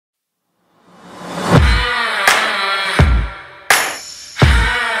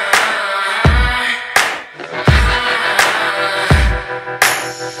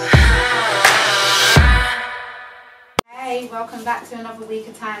to another week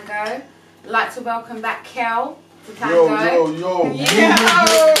of Tango. I'd like to welcome back Kel to Tango. Yo.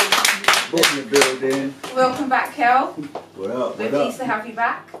 Book in the building. Welcome back, Kel. What up? We're pleased to have you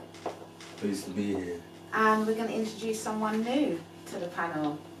back. Pleased to be here. And we're going to introduce someone new to the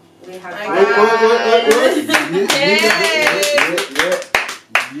panel. We have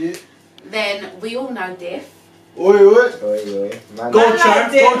Then we all know Diff. Oi. Go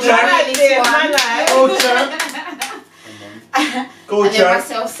champ. Go And then champ.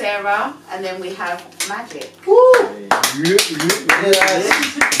 myself, Sarah, and then we have Magic.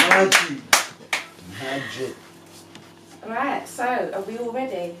 Magic. Alright, so are we all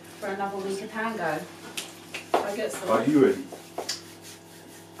ready for another week of Tango? I guess so. Are you ready?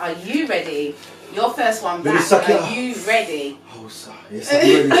 Are you ready? Your first one Let me back. suck it Are up. you ready? Oh, sorry. Yes,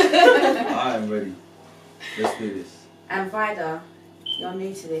 I'm ready. I am ready. Let's do this. And Vida, you're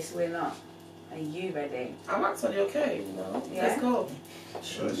new to this, we're not. Are you ready? I'm actually okay, you know. Yeah. Let's go.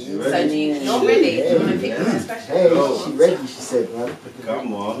 Sure, you So ready? you're ready? Do you want to pick the next question? Hey, she ready, she said, man.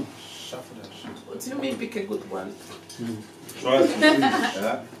 Come on. Shuffle that shit. What do you mean pick a good one? Try to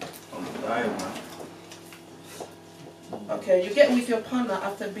yeah. I'm dying, man. Okay, you get with your partner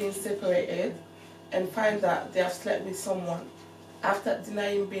after being separated and find that they have slept with someone. After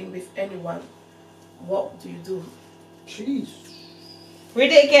denying being with anyone, what do you do? Jeez.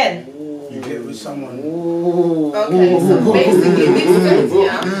 Read it again. You get with someone. Okay, so basically this says,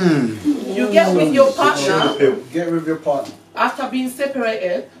 yeah, you get with your partner Get with your partner after being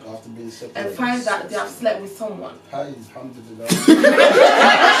separated after being separated. and find that they have slept with someone. Hi, alhamdulillah.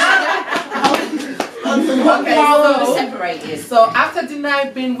 Okay, so we're separated. So after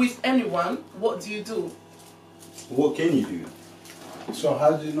denying being with anyone, what do you do? What can you do? So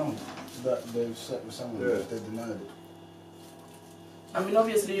how do you know that they've slept with someone if they denied it? I mean,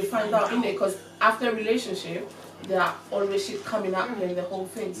 obviously you find out in it because after a relationship, there are always shit coming up in the whole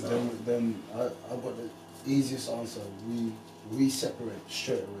thing. So. Then I got the easiest answer. We separate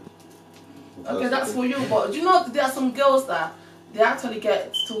straight away. Okay, that's for you. But you know, there are some girls that they actually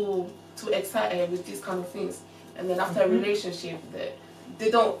get too excited with these kind of things, and then after a relationship, they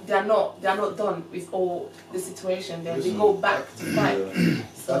are not done with all the situation. Then they go back to fight.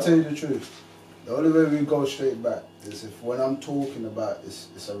 So, I'll tell you the truth. The only way we go straight back is if when I'm talking about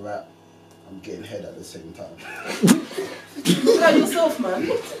it's a rap, I'm getting head at the same time. look at yourself, man.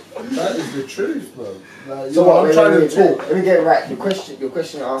 That is the truth, bro. Like, So what, I'm trying to talk. let me get it right. Your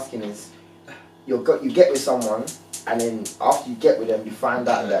question you're asking is, you get with someone, and then after you get with them, you find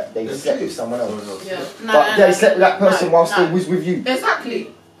out that they slept with someone else. Yeah. But they slept with that person whilst they was with you.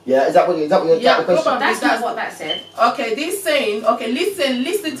 Exactly. Yeah, is that the question? Probably. That's not what that said. Okay, this saying. Okay,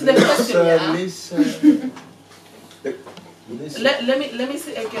 listen to the question. Yeah. Listen. Let me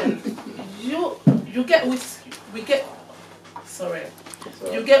say again. You get with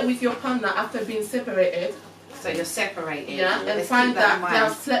you get with your partner after being separated. So you're separated. Yeah, and Let's find keep that in they mind.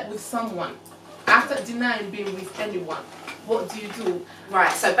 have slept with someone after denying being with anyone. What do you do?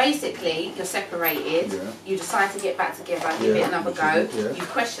 Right, so basically you're separated, you decide to get back together, give it another go, you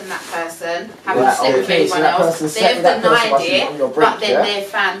question that person, haven't slept with anyone else, they've denied it, but then they've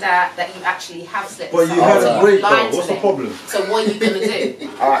found out that you actually have slept with But you someone. had a break, Lied though. to What's the them. problem? So what are you going to do?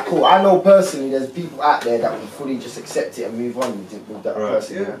 Alright, cool. I know personally there's people out there that will fully just accept it and move on with that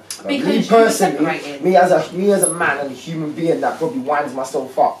person. Yeah. Yeah. But Because me you're personally, separated. me as a man and a human being that probably winds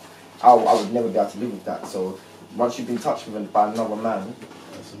myself up, I would never be able to live with that. So once you've been touched with by another man,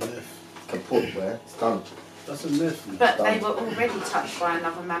 That's a myth. kaput, where it's done. That's a myth. Man. But they were already touched by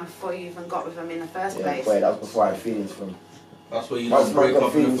another man before you even got with them in the first Yeah, place. boy, that was before I had feelings from. That's why you Once don't man break got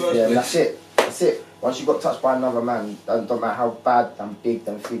up in the feelings, first yeah, place. that's it. That's it. Once you got touched by another man, don't matter how bad and big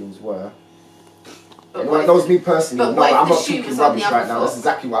them feelings were. But Anyone what knows me personally, but no, what if I'm the not shoe talking was on the rubbish other right now. foot? That's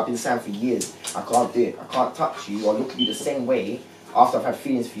exactly what I've been saying for years. I can't do it. I can't touch you or look at you the same way after I've had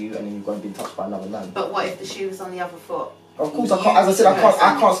feelings for you and then you've gone and been touched by another man. But what if the shoe was on the other foot? Of course, I can't. As I said,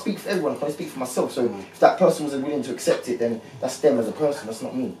 I can't speak for everyone. I can only speak for myself. So if that person wasn't willing to accept it, then that's them as a person. That's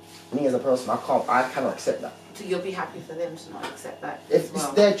not me. Me as a person, I cannot accept that. So you'll be happy for them to not accept that If as well.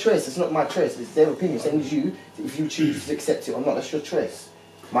 it's their choice, it's not my choice. It's their opinion. Same as you. If you choose to accept it or not, that's your choice.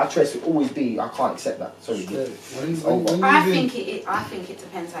 My choice will always be I can't accept that. Sorry. I think it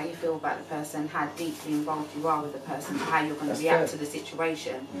depends how you feel about the person, how deeply involved you are with the person, how you're going to react to the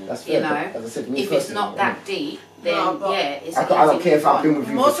situation. That's you fair, know, as I said, me if it's personally, not that deep, then it's I don't care if I've been with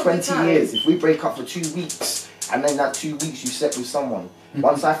you Most for of the 20 time. years. If we break up for 2 weeks and then that 2 weeks you slept with someone,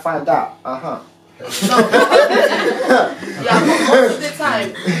 once I find out, No, yeah, but most of the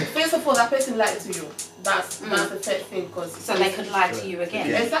time, first of all, that person lied to you. That's the first thing, because so they could lie to you again.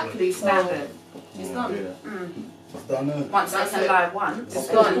 Exactly. So Standard. it's done. Yeah. It's done. Once they can lie once, it's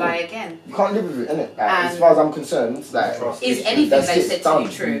gone. Lie again. You can't live with it, innit? Like, as far as I'm concerned, it's like is anything they said to you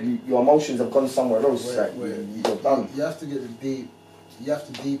true? Your emotions have gone somewhere else. You're done. You have to get the deep. You have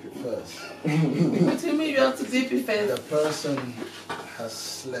to deep it first. What do you mean you have to deep it first? The person has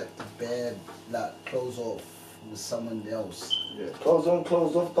slept bed, like clothes off with someone else. Yeah. Clothes on,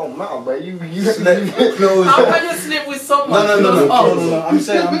 clothes off don't matter, but you slept clothes. How can you sleep with someone? No. I'm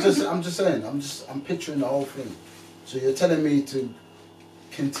just saying. I'm picturing the whole thing. So you're telling me to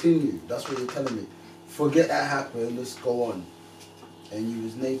continue. That's what you're telling me. Forget that happened. Let's go on. And you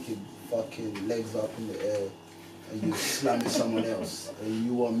was naked, fucking legs up in the air, and you slamming someone else, and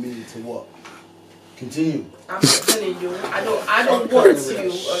you want me to what? Continue. I'm not telling you. I don't want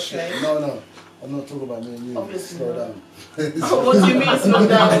you. Okay. No. I'm not talking about me and you. Obviously slow not. down. What do you mean slow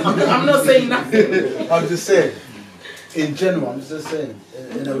down? I'm not saying nothing. I'm just saying. In general, I'm just saying.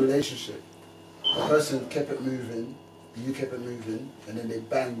 In a relationship, a person kept it moving, you kept it moving, and then they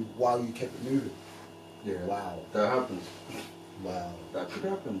bang while you kept it moving. Yeah. Wow. That happens. Wow. That could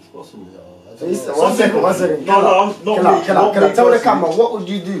happen. It's possible. One second. No, can I tell the camera, what would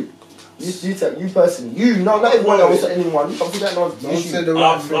you do? You tell, you personally, not everyone else, anyone. Don't forget no issue.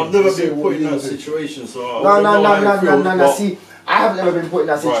 I've never been put in that situation, so no. See, I have never been put in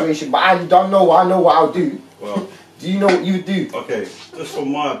that situation, but I don't know. I know what I'll do. Well, do you know what you would do? Okay, just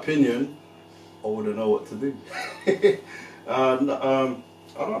from my opinion, I wouldn't know what to do. I don't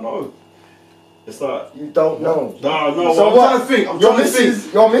know. It's like you don't know. No. So I'm trying to think. Your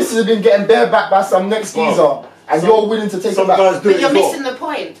missus has been getting bareback by some next geezer, and you're willing to take her back. But you're missing the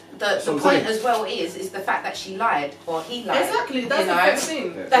point. The point as well is the fact that she lied or he lied. Exactly. That's the first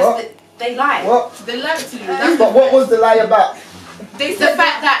thing. They lied. What? They lied to you. But what was the lie about? The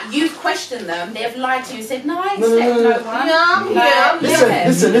fact that you've questioned them, they've lied to you and said, no, I ain't slept no one.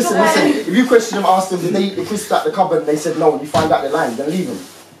 Listen. If you question them, ask them, did they eat the crisps at the cupboard and they said no, and you find out they're lying, then leave them.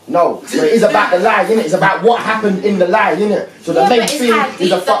 No. But it is about the lie, innit? It's about what happened in the lie, innit? So the main thing is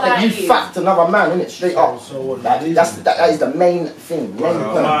the fact that you fucked another man, innit? Straight up. That is the main thing. I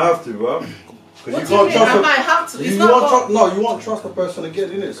might have to, bro. What do you mean? I might have to. You won't trust the person again,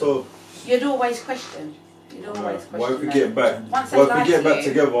 innit? So you'd always question. What if we get back? What if we get back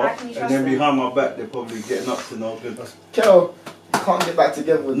together and then behind my back they're probably getting up to no good? Kel, can't get back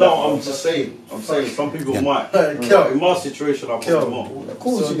together with No, I'm just saying. Some people might. In my situation, I probably won't. Of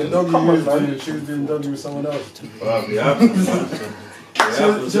course, so you the doggy she was doing doggy with someone else. She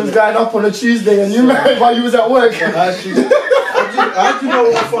was going up on a Tuesday and you married while you was at work. How do you know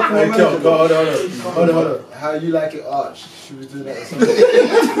what fucking hold on. How you like it arched? She was doing that or something.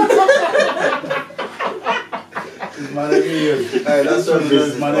 My name Ian. Hey, that's your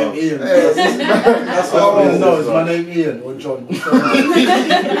business. My name Ian. That's what I want to know. Is my name Ian or John? I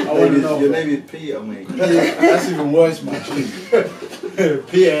want to know. Your name is Peter, mate. That's even worse, man.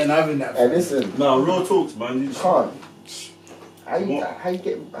 Peter ain't having that. Hey, listen. No, real talks, man. You can't. How you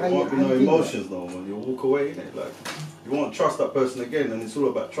get? There won't be no emotions, though, man. You walk away, innit? Like, you won't trust that person again, and it's all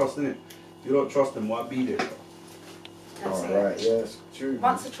about trust, innit? If you don't trust them, why be there? That's it. Right, yeah, it's true.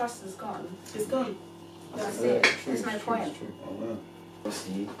 Once the trust is gone, it's gone. That's it. There's no point.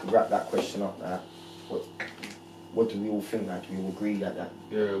 Obviously, wrap that question up. What do we all think? Like, do we all agree that?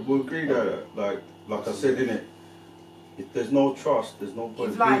 Yeah, we agree that, like I said, innit? If there's no trust, there's no point.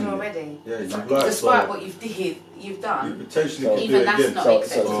 You've lied already. Yeah, you've lied. Despite what you've done. You potentially could do even it that's again. not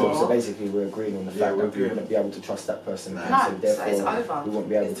acceptable. So basically, we're agreeing on the fact that we wouldn't be able to trust that person. No, so therefore, it's over. we won't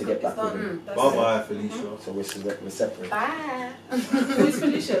be able to get back with him. Bye-bye, Felicia. So we're separate. Bye. Who's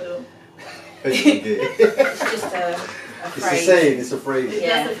Felicia though? It's just a It's phrase. a saying, it's a phrase.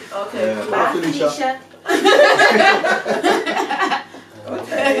 Yeah. Okay. Yeah. Bye, Felicia.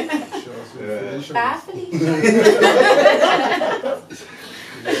 Okay. Bye, Felicia.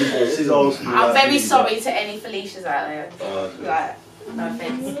 She's old school. I'm very sorry to any Felicias out there. Like, no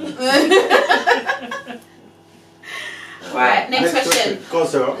offense. Right, next question. Go on,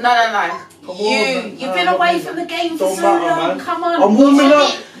 Sarah. No. You've been away from the game for so long. Man. Come on. I'm warming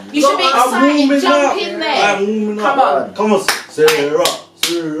up. You should be excited. Jump in there. I'm warming up. Come on, Sarah. You're on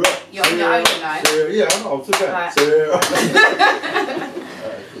your own, you know. Yeah, I know. I'm too bad. Right. Sarah.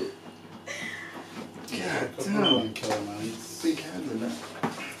 God damn. Big hand in that.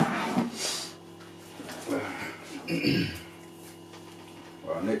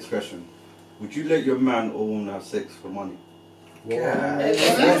 Alright, next question. Would you let your man or woman have sex for money? What?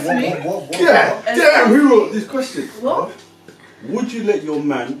 Damn, who wrote this question? What? Would you let your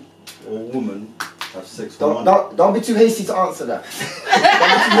man or woman Have sex for money. Don't be too hasty to answer that. Don't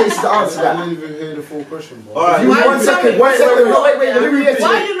be too hasty to answer I that. didn't even hear the full question, bro. Alright, One second. Wait, let me react to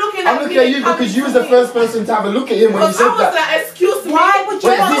Why are it. you looking at I'm looking at you because you was the first person to have a look at him when you Because said I was that. like, excuse me. Why would you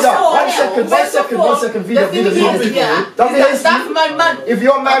Wait, want to Vida, sort one out? second, Vida. The thing is, yeah, Don't be hasty. that's my man. If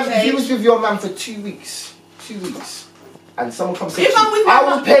your man, Okay. if you was with your man for 2 weeks, and someone comes to If I'm with my I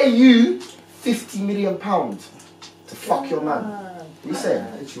will man- pay you £50 million to fuck your man. You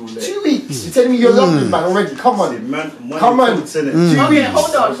said 2 weeks. You're telling me you're loving man already? Come on, come on. 2 Okay, weeks.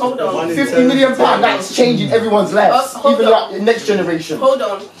 hold on. £50 million. That's changing everyone's lives, Hold even on. like the next generation. Hold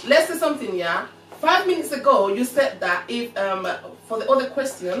on. Let's say something, yeah. 5 minutes ago, you said that if for the other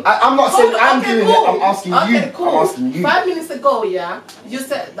question. I'm not saying I'm okay, doing cool. it. I'm asking Okay, you. cool. I'm asking you. 5 minutes ago, yeah, you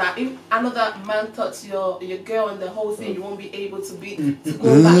said that if another man touches your girl and the whole thing, you won't be able to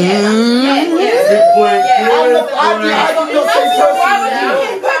go back. Yeah. Good point.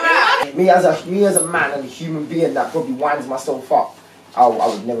 Me as a man and a human being that probably winds myself up, I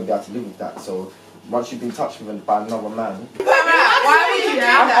would never be able to live with that. So once you've been touched with by another man, Why would you do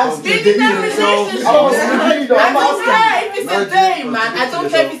that? Being in a relationship. I'm I don't asking care if it's a day, man. I don't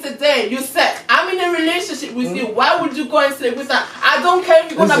care if it's a day. You said, I'm in a relationship with you. Why would you go and sleep with her? I don't care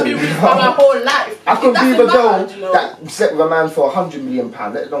if you're going to be with her my whole life. I could be It with a doesn't girl matter, you know. that slept with a man for £100 million,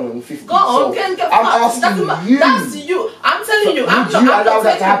 let alone 50. Go on, So can get I'm fucked. asking you. That's you. I'm telling you, I'm Would not, you I'm allow not that to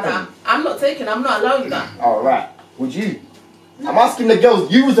taking happen? that. I'm not allowing that. Alright, would you? I'm asking the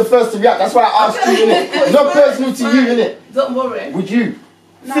girls, you was the first to react, that's why I asked you, innit? It's not personal to you, innit? Don't worry. Would you?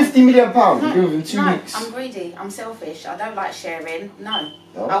 No. £50 million, you've been within 2 weeks. I'm greedy. I'm selfish. I don't like sharing. No.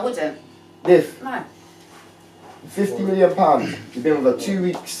 No? I wouldn't. Liv, No. £50 million, you've been with her 2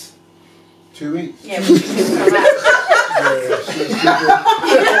 weeks. 2 weeks. Yeah, we should give her that.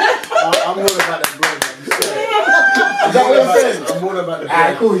 I'm all about the bread, man. Is that what you're saying? I'm all about the bread.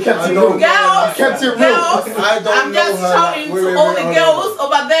 Alright, cool, we kept it real. Girls, Kept it real. girls, I don't I'm know just her. shouting Wait, to wait, all wait, the hold girls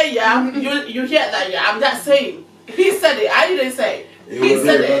over there, yeah. You hear that, yeah? I'm just saying. He said it. I didn't say it. He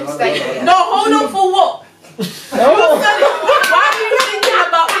said it. No, hold on for what? You said it. Why are you thinking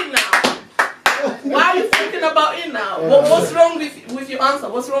about it now? Why are you thinking about it now? What's wrong with your answer?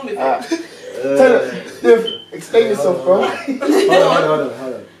 What's wrong with it? Liv, explain yourself, bro. Hold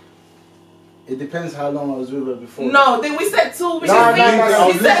on. It depends how long I was with her before. No, then we said 2 weeks. No,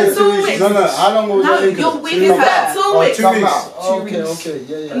 He said 2 weeks. No, how long was I? You're with He said 2 weeks. 2 weeks. Two weeks. Okay,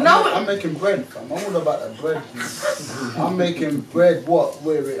 yeah. No, I'm making bread, fam. I'm all about that bread. I'm making bread. What?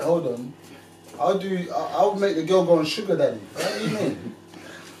 Wait, hold on. I'll make the girl go on sugar daddy. What do you mean?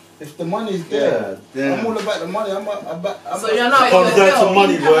 If the money's there, I'm all about the money. So you're not about Comes the down to girl.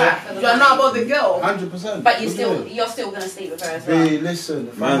 money, boy. You're not about the girl. 100%. But you're still gonna sleep with her as well. Hey, listen.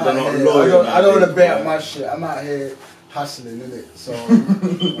 if Man, I'm they're out not here, loyal, I don't man. want to bet my shit. I'm out here hustling, innit? So,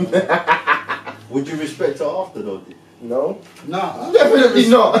 Would you respect her after though? No? nah. Definitely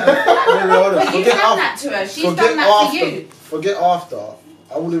not. But you've done that to her. She's done that for you. Forget after.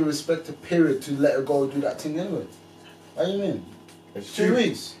 I wouldn't respect a period to let her go do that thing anyway. What do you mean? It's 2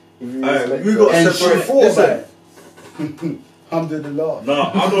 weeks. We got And to she separate. thought Listen, about it. Alhamdulillah. no,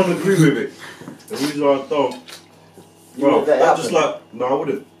 I don't agree with it. The reason I don't, bro, would let it I'm just happen? like, no, I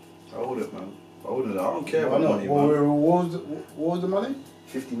wouldn't, man. I don't care about money, What man. was the money?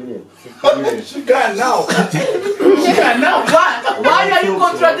 50 million. She got now. Why are you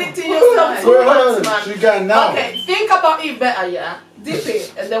contradicting yourself too much, man? She got now. Okay, think about it better, yeah? Dip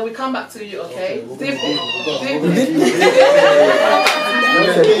it, and then we come back to you, okay? Dip it.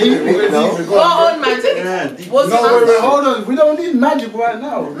 Go on, magic. What's No, your answer? hold on. We don't need magic right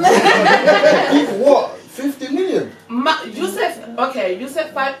now. What? 50 million? You said, okay, you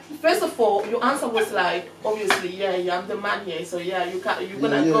said 5. First of all, your answer was like, obviously, yeah, I'm the man here, so yeah, you're gonna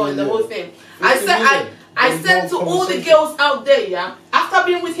go and the whole thing. I said to all the girls out there, yeah, after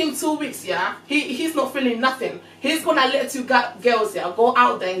being with him 2 weeks, yeah, he's not feeling nothing. He's gonna let you girls, yeah, go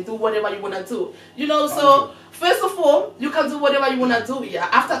out there and do whatever you wanna do. You know, so first of all, you can do whatever you wanna do, yeah.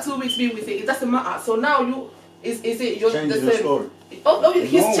 After 2 weeks being with it doesn't matter. So now is it you're Changing the the same? story. Oh,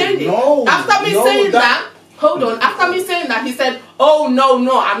 he's changing. No, After me saying that, hold on. After me saying that, he said, "Oh no,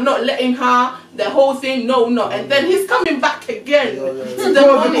 I'm not letting her." The whole thing, no. And then he's coming back again to the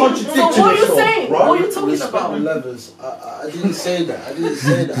money. So what are you saying? What are you talking Respect about? the levels. I didn't say that. I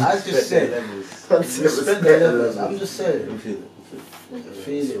just said respect the levels. I'm just saying.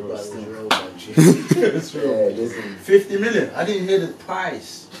 Feel it, but it's real, man. It's real. 50 million. I didn't hear the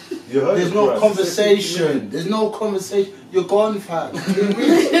price. You heard There's the no price. conversation. There's no conversation. You're gone, fam.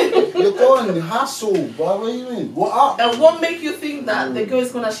 You're going hustle, bro. What do you mean? What up? And what make you think that the girl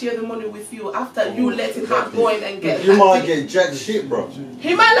is gonna share the money with you after you letting her go in and get? You might get jack shit, bro.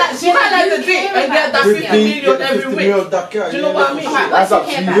 She might like the drink and get that 50 million every week. Do you know what I mean? That's up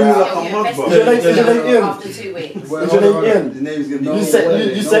to you. After 2 weeks. What's your name, Ian? You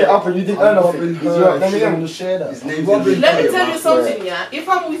set it up and you didn't earn nothing. Let me tell you something, yeah. If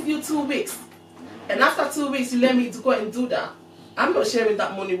I'm with you 2 weeks, and after 2 weeks you let me go and do that, I'm not sharing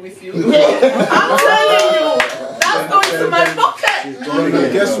that money with you. I'm telling you, that's going to my pocket.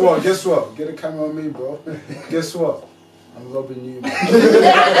 Guess what? Get a camera on me, bro. Guess what? I'm robbing you, man.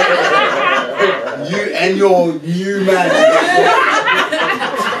 You and your new man.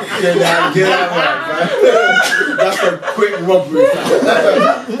 Get out, man. That's a quick robbery.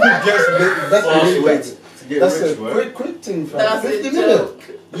 That's a quick thing, fam. That's 50 million.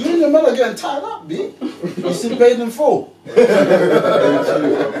 You and your man are getting tied up, B. You still paid in full. Yeah,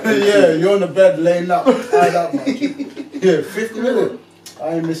 you're on the bed laying up, tied up, man. Yeah, 50 million.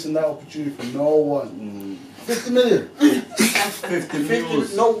 I ain't missing that opportunity for no one. 50 million. 50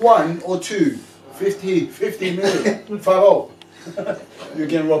 million. Not 1 or 2. 50 million. 5-0. You're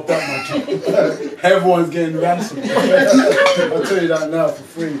getting robbed up, man. Everyone's getting ransomed. I'll tell you that now for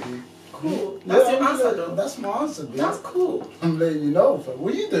free, B. Cool. That's your answer, though. That's my answer, B. That's cool. I'm letting you know, fam.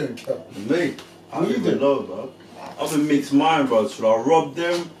 What are you doing, Kel? Me? I don't even know, bro. I've been mixed mind, bro. Should I rob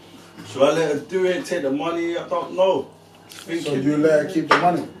them? Should I let her do it, take the money? I don't know. So you let her keep the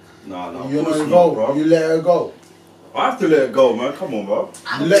money? No, You're not involved, bro. You let her go? I have to let her go, man. Come on, bro.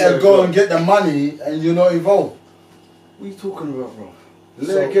 You let her go and get the money and you're not involved? What are you talking about, bro?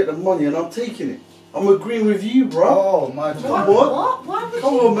 Let her get the money and I'm taking it. I'm agreeing with you, bro. Oh, my God. Come on.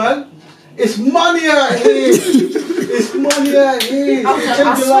 Come on, man. It's money out here. It's money out here. I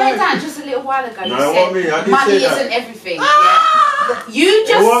swear that just a little while ago you said money isn't everything. Yeah? You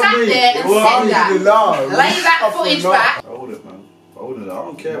just sat there and said that. Lay that footage back. Hold it, man. Hold it. I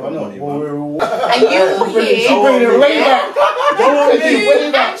don't care about money, man. And you will hear. You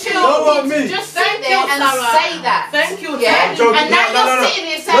just sit there and say that. Thank you. Yeah. And now you're sitting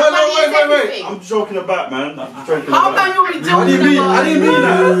there saying money is everything. I'm joking about, man. I'm joking How about. can you be joking about? I didn't mean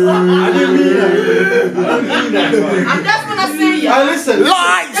that. I'm just gonna say, yeah. Listen.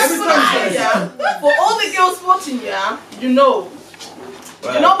 Lies. Just gonna say, yeah. For all the girls watching, yeah, you know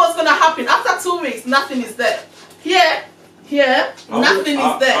what's gonna happen. After 2 weeks, nothing is there. Nothing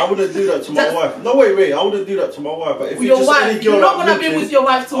is there. I wouldn't do that to my wife. No, wait. I wouldn't do that to my wife. But if your wife, you're not gonna be with your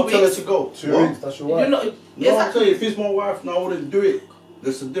wife 2 weeks. I'll tell her to go. 2 weeks, that's your wife. No, I'll tell you, if it's my wife, no, I wouldn't do it.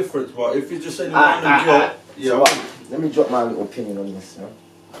 There's a difference. But if it's just any random girl, yeah. Let me drop my little opinion on this, yeah?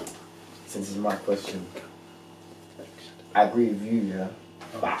 Since it's my question. I agree with you, yeah?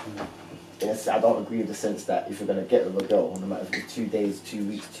 But yes, I don't agree with the sense that if you're going to get with a girl, no matter if it's 2 days, 2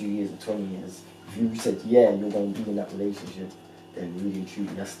 weeks, 2 years, or 20 years, if you said, yeah, you're going to be in that relationship, then really and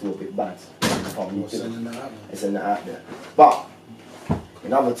truly, that's still a bit bad. It's sending that out there. But,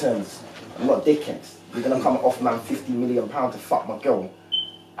 in other terms, I'm not dickheads. You're going to come off, man, £50 million to fuck my girl.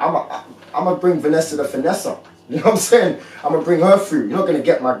 I'm going to bring Vanessa the Finessa. You know what I'm saying? I'm going to bring her through. You're not going to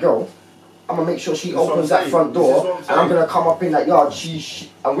get my girl. I'm going to make sure she opens that front door and I'm going to come up in that yard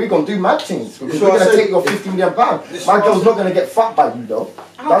and we're going to do mad things because we're going to take your £50 million. My girl's not going to get fucked by you though.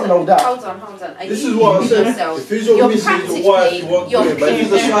 Don't know that. Hold on. This is what I'm saying. If he's your missus, your wife, you want to do it. But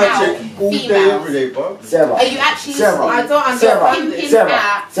he's a side chick all day, every day, bro. Sarah. Are you actually Sarah. I don't understand.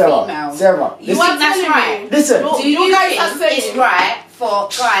 Sarah. You think that's right? Listen. Do you guys think it's right for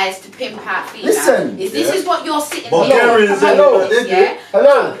guys to pimp out females? Listen. This is what you're sitting here.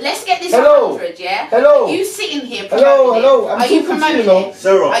 Hello. Let's get this 100, yeah? Hello. You sitting here promoting Hello. Are you promoting it?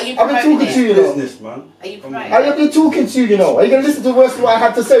 Sarah. Are you I've been talking to you, business, man. Are you promoting I've been talking to you, you know. Are you going to listen to the words of what I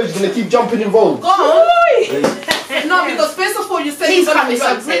have to say or are you going to keep jumping involved? Go on. No, because first of all, you said please come with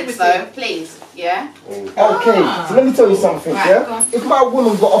some sense, though. Please. Yeah? Okay, so let me tell you something, right, yeah? If my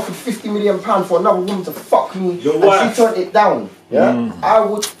woman got offered £50 million for another woman to fuck me and she turned it down, yeah? I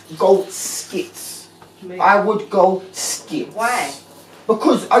would go skits. I would go skits. Why?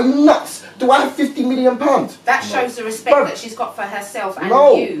 Because, are you nuts? Do I have £50 million? That shows the respect that she's got for herself and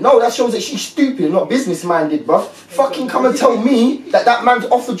you. No, that shows that she's stupid, not business-minded, bruv. Fucking come and tell me that man's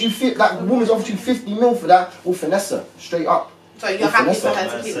offered you, that woman's offered you 50 mil for that, or finesse her, straight up. So you're happy for her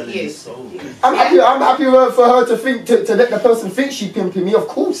to pimp you? I'm happy for her to think, to let the person think she pimping me, of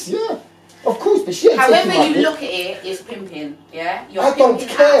course, yeah. Of course, but she ain't however you look at it, it's pimping, yeah? You're I don't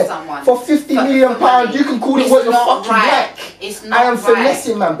care. Someone for £50 million, you can call it what the fuck you like. It's not I am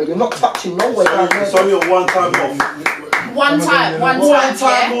finessing, man, but you're not touching nowhere down there. It's only a one-time off. One time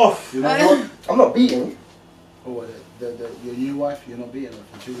off. You know what? I'm not beating. your new wife, you're not beating her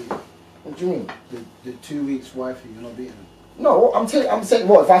for 2 weeks. What do you mean? The 2 weeks wifey, you're not beating her. No, I'm saying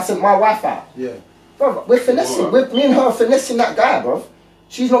what, if I sent my wife out? Yeah. Bro, we're finessing. Me and her are finessing that guy, bro.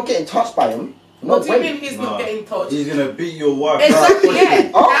 She's not getting touched by him. What do you mean he's not getting touched? He's gonna beat your wife. Exactly,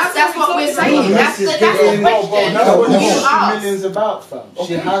 yeah. That's what we're saying. That's the question. That's what You asked. million's about, fam.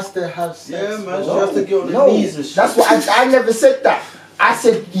 She has to have sex. Yeah, man. She has to get on her knees and shit. That's what I never said that. I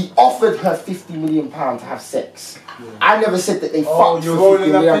said he offered her £50 million to have sex. Yeah. I never said that they fucked for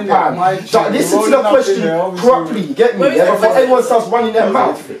 £50 million. So listen to the question properly, you get me? Yeah? Before everyone starts running their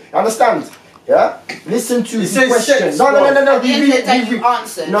mouth. Understand? Yeah? Listen to the question. No. At the end of the day, you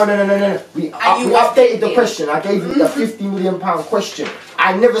answered. No. We updated the question. I gave you the £50 million question.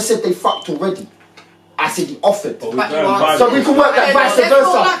 I never said they fucked already. I said he offered. So we can work that vice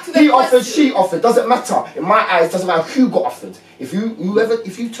versa. He offered, she offered. Doesn't matter. In my eyes, doesn't matter who got offered. If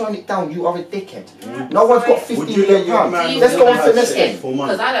you turn it down, you are a dickhead. No one's got £50 million. Let's go on finesse then.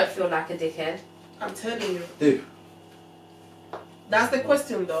 Because I don't feel like a dickhead. I'm telling you. Dude. That's the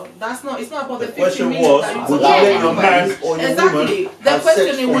question, though. That's not. It's not about the 50 question million. Was, would you let your man or your exactly. woman The have question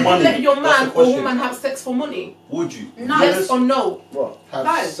sex is, for would you money? let your man That's the or question. woman have sex for money? Would you? No. Yes or no? What?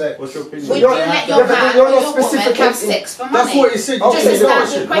 Have sex. What's your opinion? Would you let your man or your woman have sex for money? That's what he said. Just a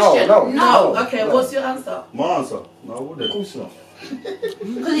standard question. No. Okay, what's your answer? My answer? No, I wouldn't. Of course not.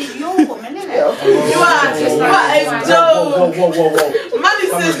 Because it's your woman, isn't it? You are Joe. Whoa. Man,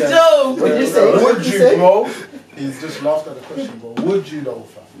 it says Joe. What did you say? Would you, bro? He's just laughed at the question, bro. Would you though,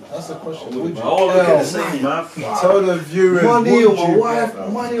 fam? That's the question. Would you? I all look at the same, man. Tell the viewers. Money on my wife.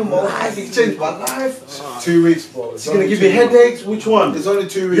 Money on my wife. It changed my life. 2 weeks, bro. She's gonna give you headaches. Which one? It's only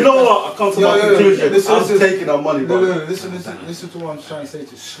 2 weeks. You know what? I come to my conclusion. I'm taking our money, bro. Listen to what I'm trying to say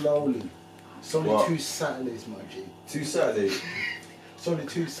to you slowly. It's only 2 Saturdays, my G. 2 Saturdays. It's only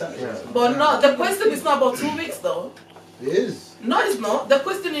 2 Saturdays. But no, the question is not about 2 weeks, though. It is. No, it's not. The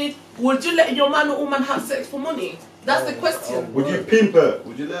question is, would you let your man or woman have sex for money? That's the question. Would you pimp her?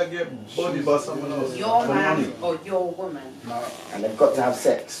 Would you let her get bodied by someone else? Your man or your woman. No. And they've got to have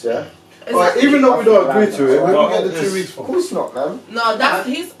sex, yeah? Exactly. Right, even though we don't agree to it, Where but do we get the 2 weeks Of from? course not, man. No, that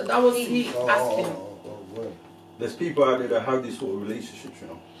was he asking. there's people out there that have these sort of relationships, you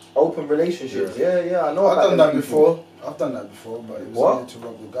know. Open relationships. Yeah, I know I've about done them that people. before. I've done that before, but it was What? only to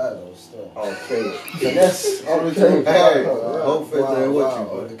rob the guy though, still. Okay. Finesse. Okay. Hey, Wow, hope fans are watching,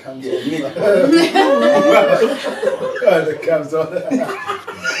 wow. but The cam's yeah, on. Nick, The cam's on.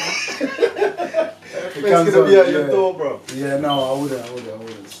 it's gonna be at your door, bro. Yeah, no, I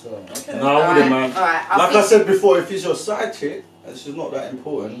wouldn't still. Okay. No, I wouldn't, man. Alright, Like I said before, if he's your side chick, and she's not that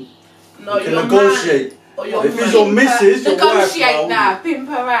important, No, you can your negotiate. man or your If he's woman. your missus, your wife, Negotiate now. Pimp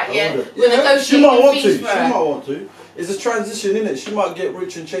her out, yeah? We're yeah, negotiating she might want to. fees She for her. might want to. It's a transition, innit? She might get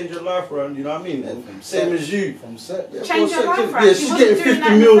rich and change her life around. You know what I mean? And same as you. From sex. Yeah, Change well, her sex- life around. Yeah, She she's wasn't getting doing 50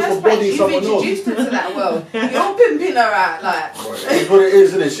 that in the mil first for place. bodying You've someone else. introduced her to that world. You're pimping her out, like. It's what it is,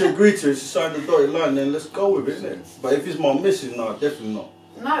 isn't it? She agreed to it. She signed the dotted line. Then let's go with it, isn't it? But if it's my missus, no, definitely not.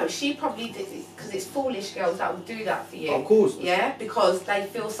 No, she probably did it because it's foolish girls that will do that for you. Of course. Yeah, because they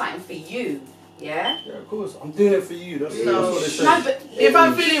feel something for you. Yeah. Yeah, of course. I'm doing it for you. That's what they say. No, but If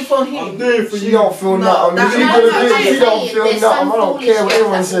I'm feeling for I'm him, doing it for She you. don't feel No, nothing. that's She not gonna what I'm do it. She saying. don't feel There's nothing. some I don't foolish care what girls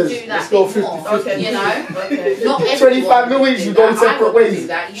anyone that will says. do that Let's go bit more, 50-50. Okay. You know. okay. Not 25 minutes, you go I separate wouldn't ways. do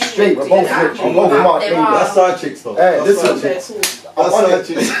that. You Straight, wouldn't we're do both that. rich. I'm both But marked, there baby. are- That's side chicks, though. Hey, That's listen. side chicks. Okay, cool. I'm on That's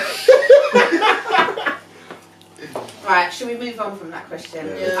it. side chicks. Right, should we move on from that question?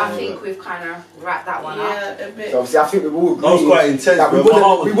 Yeah. I think we've kind of wrapped that one up. Yeah, a bit. So obviously, I think we all agree That was quite intense, that we bro. My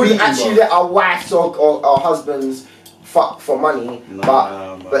heart wouldn't, was beating, actually bro. let our wives or our husbands fuck for money,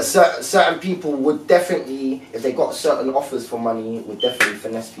 Nah, man. but certain people would definitely, if they got certain offers for money, would definitely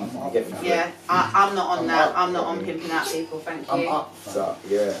finesse people. You get me? Yeah, I'm not on that. I'm not on pimping out people, thank you. I'm up. So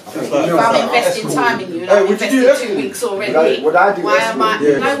yeah. I think like- If I'm investing time in you, and I've would you do invested 2 escort? weeks already, Would I do why am I? escort?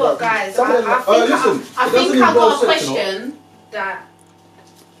 You know what, guys? Some of them- I listen, think it I've doesn't got involve a sex, you know. question that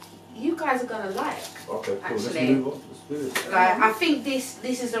you guys are gonna like. Okay, cool. Let's Actually. move on. Let's do it. Like, I think this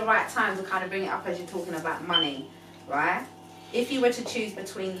is the right time to kind of bring it up as you're talking about money, right? If you were to choose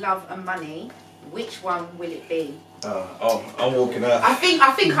between love and money, which one will it be? I'm walking out. I think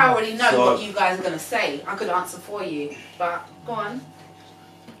I already know So- what you guys are gonna say. I could answer for you, but go on.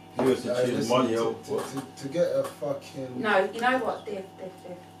 You have to choose money or what? To get a fucking. No, you know what? Div.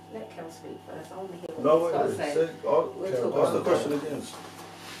 Let Kel speak first. I want to hear No, what he's got to wait. say. We'll talk What's about the it. question again?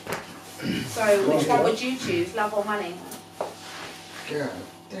 So, which one would you choose, love or money? God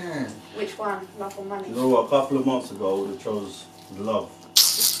damn. Which one, love or money? You know what? A couple of months ago, I would have chose love.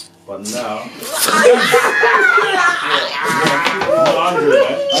 But now, 100,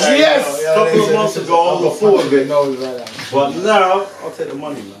 man. Yes! A couple of months ago, I got thought of it. Right. But now, I'll take the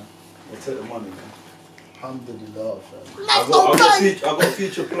money, man. I'll take the money, man. Alhamdulillah, fam. I got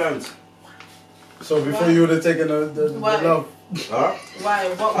future plans. So before you would have taken the love. Huh? Why?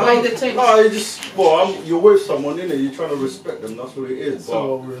 Why the change? No, you just, well, you're with someone, innit? You're trying to respect them, that's what it is.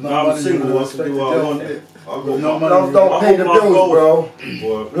 So, but now I'm single, I can do what I want, innit? Love don't pay the bills, bro.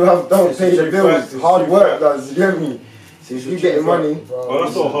 Love don't pay the bills. Hard work does, you get me? So if you getting money. Well,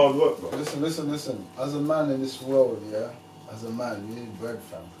 that's not hard work, bro. Listen. As a man in this world, yeah, as a man, you need bread,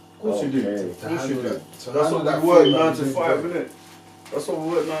 fam. Of course you do. Of course you do. That's what what we work 9 to 5, innit? That's what we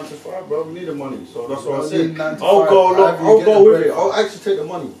work 9 to 5, bro. We need the money. So that's what I said. I'll go with it. I'll actually take the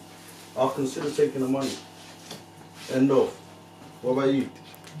money. I'll consider taking the money. End of. What about you?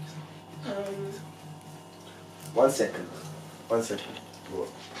 1 second.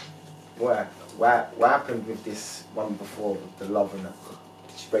 What happened with this one before, with the love and that?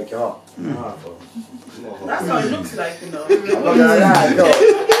 Did she break your heart? Nah, bro. That's how it looks like, you know. I'm not gonna lie, no.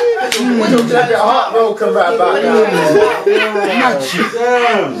 You're a bit heartbroken right about now.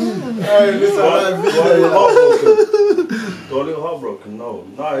 Damn. Hey, listen, Got a little heartbroken, no.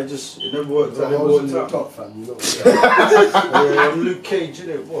 Nah, it never worked out. Top, fam. You Yeah, I'm Luke Cage,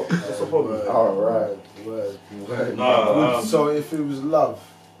 innit? What? What's the problem? Alright. Nah, so if it was love,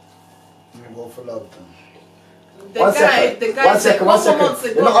 you go for love then. The guy said a couple months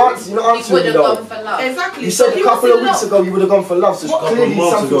ago. You're not answering me though. Exactly. You said a couple of weeks ago you would have gone for love, so clearly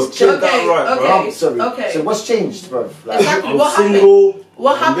something's changed. Okay. So what's changed, bro? Exactly.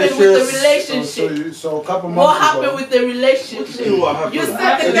 What happened with the relationship? So a couple months What happened with the relationship? You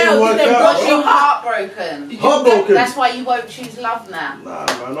said the girl didn't Because you're heartbroken. That's why you won't choose love now. Nah,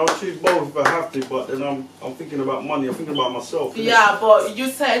 man, I'll choose both if I have to, but then I'm thinking about money, I'm thinking about myself. Yeah, but you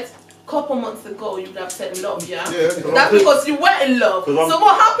said couple months ago you would have said love, yeah? That's because you were in love. So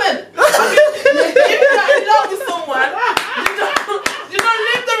what happened? If you're not in love with someone, you don't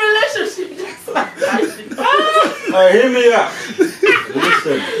leave the relationship. Hey, hear me out.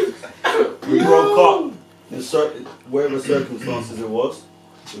 Listen, we broke up in whatever circumstances it was.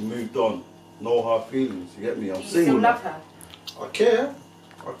 We moved on. No hard feelings. You get me? I'm single. You still love her? I care.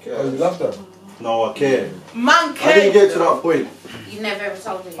 Oh, you love her? No, I care. Man care. I didn't get to that point. You never ever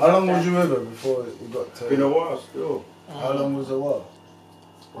told her. How long was you with her before you got to? Been a while still. How long was it? What?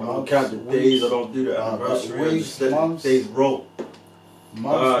 I don't count the days. I don't do the anniversary. I just let the days roll.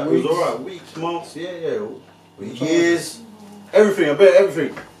 Months, it was alright. Weeks, months. Yeah. Years. Everything. I bet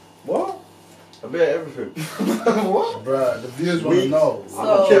everything. What? I bet everything. What? Bruh, the viewers want to know. I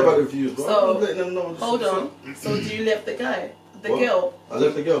don't care about the views, bro. So, I'm letting them know. Hold on. So do you left the guy? The girl? I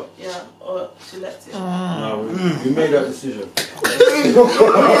left the girl. Yeah, or she left you? No, we made that decision.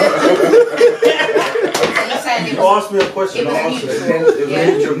 You asked me a question, I answered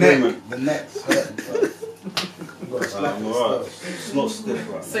it. The next. I'm alright. It's not stiff,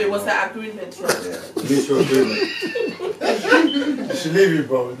 right? So it was that agreement, yeah. Mutual agreement. She leave you,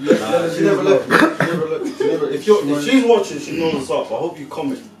 bro. Nah, she never left me. If she's watching, she knows what's up. I hope you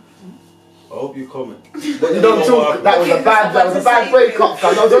comment. You don't talk. That was a bad breakup,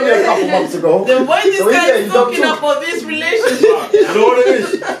 fam. That was only a couple months ago. Then why this guy is talking about this relationship? You know what it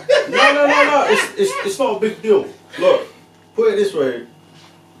is? No. It's not a big deal. Look, put it this way.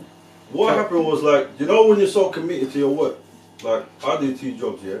 What happened was, like, you know when you're so committed to your work? Like, I do 2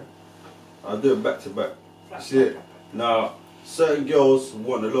 jobs, yeah? I do it back to back. See it? Now, certain girls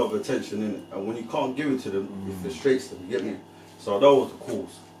want a lot of attention in it, and when you can't give it to them, it frustrates them, you get me? So that was the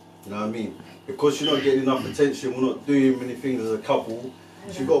cause, you know what I mean? Because you're not getting enough attention, we're not doing many things as a couple,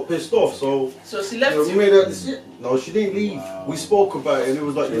 she got pissed off, so she left we made that decision. No, she didn't leave. We spoke about it, and it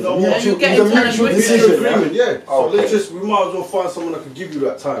was like, you know what? You get into an agreement, yeah. So we might as well find someone that can give you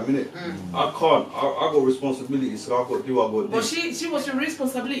that time, innit? I can't. I got responsibilities, so I got to do what I got to do. But she was your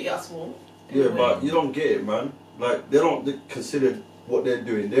responsibility as well. Yeah, but you don't get it, man. Like, they don't consider what they're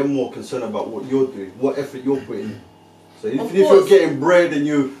doing. They're more concerned about what you're doing, what effort you're putting in. So if you're getting bread and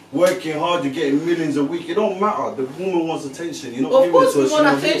you're working hard, you're getting millions a week, it don't matter. The woman wants attention. You're not giving it to her. Of course we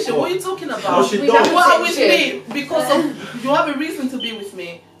want attention. What are you talking about? No, she don't. You are with me because you have a reason to be with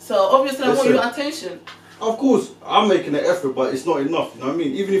me. So obviously I want your attention. Of course, I'm making an effort, but it's not enough. You know what I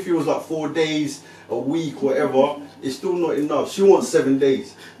mean? Even if it was like 4 days, a week, whatever, it's still not enough. She wants 7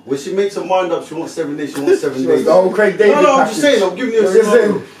 days. When she makes her mind up, she wants 7 days. She wants 7 days. The whole Craig David I'm just saying. I'm giving you a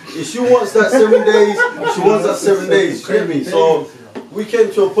scenario. If she wants that 7 days, she wants that 7 days. You get me? So we came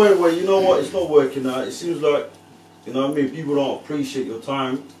to a point where, you know what, it's not working out. It seems like, you know what I mean, people don't appreciate your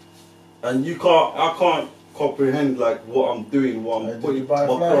time, and I can't comprehend like what I'm doing, what I'm putting my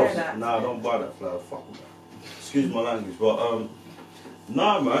cross. Nah, don't buy that flower. Fuck that. Excuse my language, but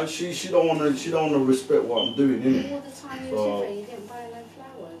Nah, man, she don't wanna respect what I'm doing, innit? All the time you was with her, you didn't buy no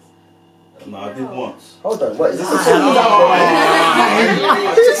flowers. No, I did once. Hold on, what is this?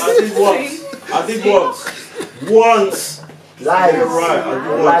 I did once. Lying. You're right, I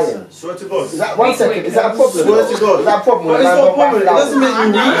did Lying. once. Swear to God. Is that 1 second? Is that a problem? Swear to God. Is that a problem? But it's not a problem. It doesn't make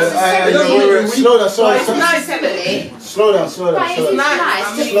you weak. Slow down, slow It's down. nice, isn't it? Slow down, slow down. But it's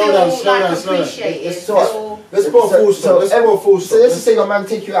nice to Slow down, feel slow down, like slow down. appreciated. So- Let's put a full stop. Let's put a full So stop. let's just say your man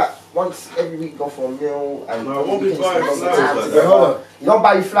take you out once every week, go for a meal, and No, I won't be you can buying spend flowers time like together. that. Hold on. You don't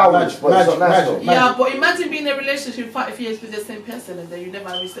buy you flowers, Magic, but it's not nice magic, though. magic. Yeah, but imagine being in a relationship 5 years with the same person and then you never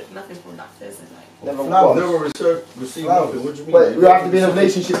receive nothing from that person. Like, Never Flowers. was. Never receive nothing. What do you mean? But you have to be in a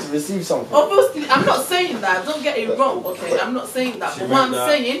relationship to receive something. obviously, I'm not saying that. Don't get it wrong, okay? I'm not saying that. She But what I'm meant that.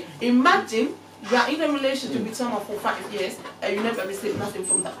 saying, imagine you are in a relationship with someone for 5 years and you never receive nothing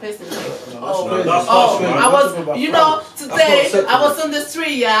from that person. Like, that's oh, harsh, man. I was, you know, today acceptable. I was on the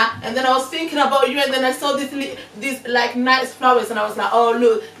street, yeah, and then I was thinking about you, and then I saw these like nice flowers, and I was like, oh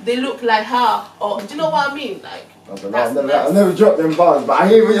look, they look like her. Or do you know what I mean? Like, I don't know, I've never dropped them bars, but I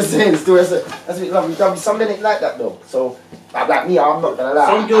hear what you're saying still. That's a bit lovely. Some men ain't like that though. So, like me, I'm not gonna lie.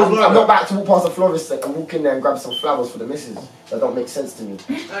 Some girls like I'm that. not back to walk past a florist and walk in there and grab some flowers for the missus. That don't make sense to me.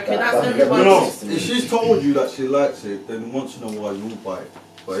 Okay, That that's doesn't everyone. make No, sense to me. if she's told you that she likes it, then once in a while you'll buy it.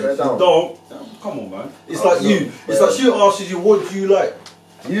 But Swear if you down. don't, come on, man. It's Oh, like no. you. It's like she asks you, what do you like?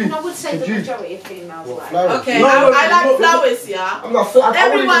 You, And I would say could the you? majority of females What, like flowers? Okay, No, I like no, flowers, yeah. I'm not. I wouldn't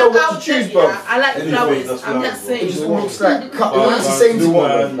even Everyone know what out to choose, there, bro. yeah, I like Anything, flowers. that's I'm flowers, just bro. It saying. just all looks like cut. It But, looks the man, same to do me.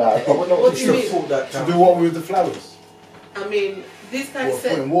 man. Like, I wouldn't know What what do to you choose. mean? Thought that To count. do what with the flowers? I mean, this guy What, put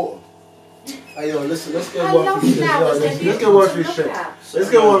said. in water? Hey yo, listen, let's get I one love thing straight. flowers, they're Let's get beautiful one to thing look straight. at. Let's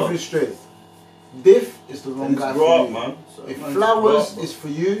get one thing straight. Diff is the wrong And guy it's grow for up, you. man. So, If man, flowers grow up, is for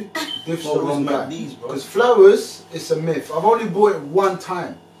you, Diff's the Flowers wrong make guy. these, bro. Because flowers is a myth. I've only bought it one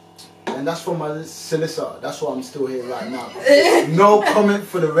time. And that's for my solicitor. That's why I'm still here right now. No comment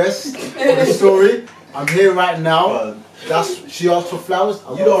for the rest of the story. I'm here right now. Man, She asked for flowers.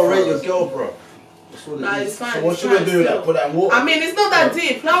 I you got don't rate flowers. your girl, bro. That's what Nah, it it's is. fine. So what it's should I fine do with that? still. Put that in water? I mean, it's not that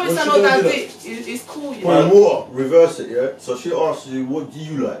deep. Flowers What are should not I that do deep. It's cool, you Put know. in water. Reverse it, yeah? So she asks you, what do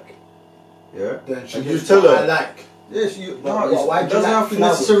you like? Yeah? Then she And you gets tell what her. I like. Yes, you. But No, it's, why it do you doesn't like have to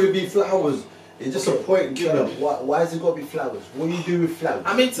flowers? necessarily be flowers. It's just a point given. Why has it got to be flowers? What do you do with flowers?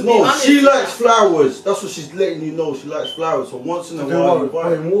 I mean, to be No, honest, she likes flowers. That's what she's letting you know. She likes flowers. So once in a To do while, what? you buy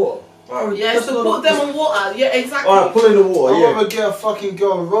Put it. in water. Bro, Yeah, that's to not put a- them on water. Yeah, exactly. Alright, put in the water, I'd yeah. rather get a fucking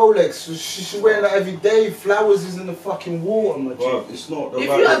girl a Rolex. She's wearing that every day. Flowers is in the fucking water, my Bro, G. it's not If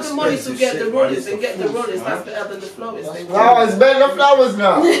about you have the money to expensive get shit, the man. rollers It's and the get the fruits, rollers, man. that's better than the flowers. That's They- Flowers, better than flowers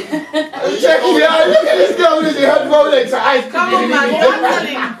now. Check it out. Look at this girl with her Rolex. Her eyes Come on, man. You're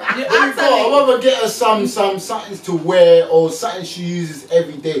telling. You're I'd telling. rather get her something to wear or something she uses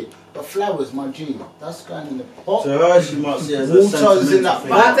every day. But flowers, my G, that's going in the pot. To her, she might see it as a Water is sentimental in that thing.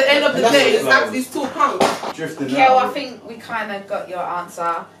 But at the end of the That's day, it's flowers. actually it's £2. Drifting Kel, out. I think we kind of got your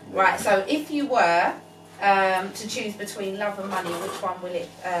answer. Right, so if you were to choose between love and money, which one will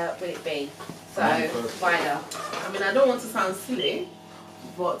it be? So, Vida. I mean, I don't want to sound silly,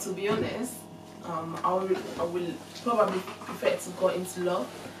 but to be honest, I will probably prefer to go into love.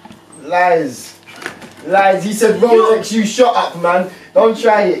 Lies. Lies. He said Rolex, you shut up, man. Don't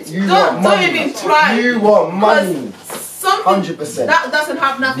try it. You want Don't money. even try. You want money. Something 100%. that doesn't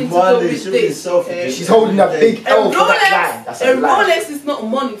have nothing to Money, do with should be this. selfish. Okay? She's holding a big A L for that lie. That's a lie. Rolex is not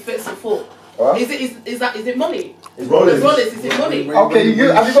money, first of all. Huh? Is it money? It's The Rolex. Rolex, is it money? Okay,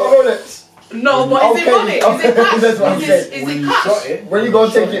 have you got a Rolex? No, but is it Okay, money? Is okay, it cash? that's what I'm Is saying. it cash? When you go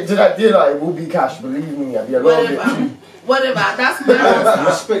take it to that dealer, it will be cash. Believe me, I'll be a little bit. Whatever, that's my answer.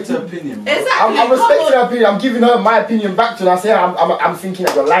 Respect her opinion, bro. Exactly. I'm come respecting on. her opinion. I'm giving her my opinion back to her. I say I'm thinking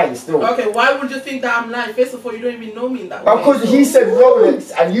that you're lying still. Okay, why would you think that I'm lying? First of all, you don't even know me in that way. Because he said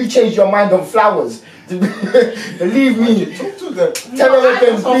Rolex and you changed your mind on flowers. Believe me. Talk to them. Tell her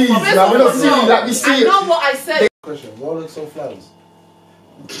again, please. First Now, of we're not all, silly no. like we see I it. know what I said. Question, Rolex or flowers?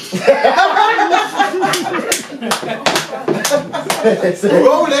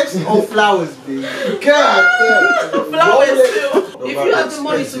 Rolex or flowers, baby? Flowers too. No, If like you have the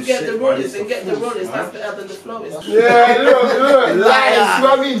money to expensive get the shit, man, rollers it's and the get the fruits, rollers, man. that's better than the flowers. Yeah, look, lies. You know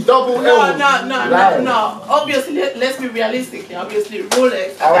what I mean? Double L. No. Obviously, let's be realistic here. Obviously,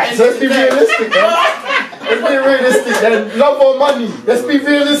 Rolex. Alright, so let's be realistic then. Let's be realistic then. Love or money? Let's be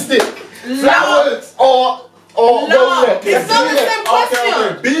realistic. Flowers or Rolex? It's not the same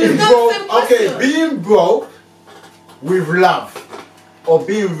question. Being It's not the same broke, question. being broke with love, or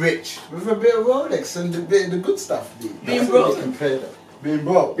being rich with a bit of Rolex and a bit of the good stuff. Being That's broke. what we compare them. Being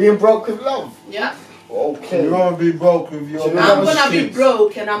broke. Being broke with love. Yeah. Okay. You want to be broke with your man I'm with gonna be kids.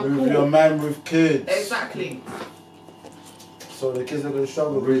 broke and I'm With cool. your man with kids. Exactly. So the kids are going to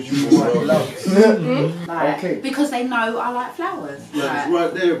struggle because you want love. Like, Okay. because they know I like flowers. Yeah, Like, it's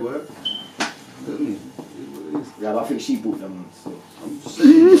right there, boy. Look at me. Yeah, but I think she bought them. So. I'm just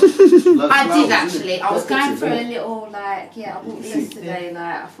saying. Like I flowers, did innit? actually. I was That's going good through to a know. little like, yeah, I bought it yesterday.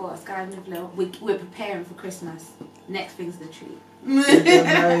 Like, I thought I was going with little. We're preparing for Christmas. Next thing's the treat.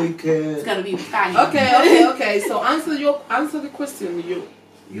 It's gonna be banging. Okay. So answer the question.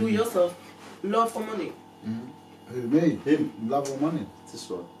 You yourself, love for money. Who, me? Him. Love or money? This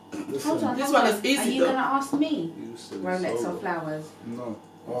one. Listen. Hold on. This hold one on. is easy Are you though. gonna ask me? You said Rolex solo. or flowers? No.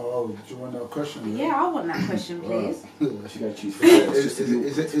 Oh, do you want a question? Yeah, I want that question, please. She's going to choose flowers.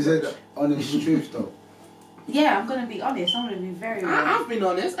 Is it honest truth though? Yeah, I'm gonna be honest. I'm gonna be very honest. I've been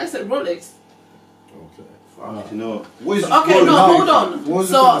honest. I said Rolex. Okay. You know what is Okay, no, hold on. What was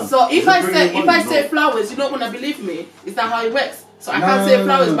So if I bring say you if I money? say No. flowers, you don't wanna believe me. Is that how it works? So I can't say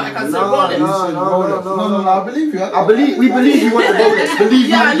flowers, but I can say Rolex. No, I believe you. I believe, we believe you want the Rolex. Believe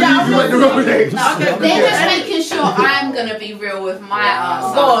Yeah, you yeah, want the I'm Rolex. Okay, They're just making sure I'm gonna be real with my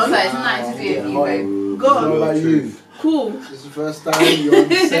answer. Go on. So it's nothing to do with you, babe. Go What on. about you? Cool. This is the first time you're on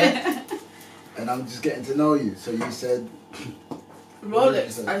set, and I'm just getting to know you. So you said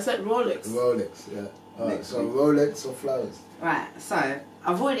Rolex. I said Rolex. Rolex, yeah. Alright, so Rolex or flowers? Right, so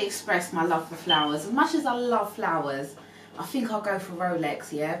I've already expressed my love for flowers. As much as I love flowers, I think I'll go for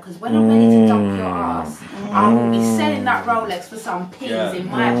Rolex, yeah? Because when I'm ready to dump your ass, I will be selling that Rolex for some pins in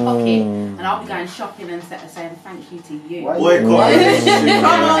my pocket, and I'll be going shopping and saying thank you to you. Boycott.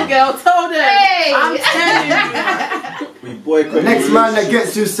 Come on, girl. Tell them. Hey! I'm telling you. We boycott. Next man that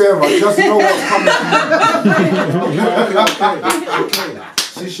gets to Sarah, just know what's coming. Okay.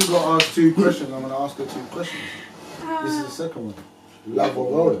 Since you got asked 2 questions, I'm going to ask her 2 questions. This is the second one. Love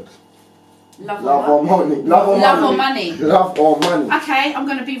or Rolex? Love or money. Love or money. Love or money. Okay, I'm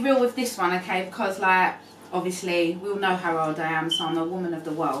going to be real with this one, okay? Because, like, obviously, we all know how old I am, so I'm a woman of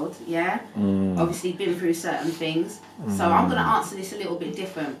the world, yeah? Obviously, been through certain things. So I'm going to answer this a little bit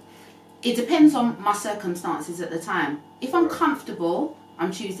different. It depends on my circumstances at the time. If I'm comfortable,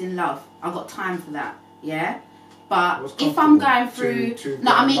 I'm choosing love. I've got time for that, yeah? But if I'm going through...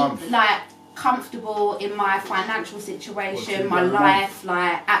 No, I mean, like... comfortable in my financial situation, my life,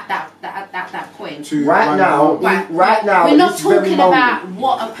 like at that point. Right now, we're not talking about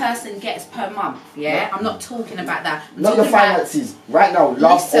what a person gets per month. Yeah, I'm not talking about that. I'm not your talking about- finances. Right now,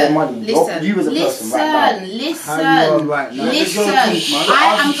 love or money. Listen, You as a person right now. listen. How you are right now? I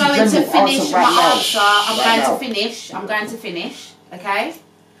am going to finish my answer. I'm Right going to finish. Okay,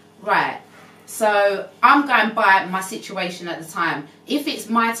 right. So I'm going by my situation at the time. If it's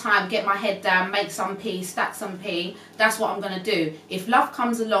my time, get my head down, make some P, stack some P, that's what I'm going to do. If love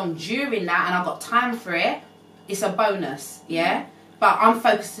comes along during that and I've got time for it, it's a bonus, yeah? But I'm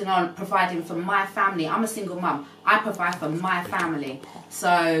focusing on providing for my family. I'm a single mum. I provide for my family.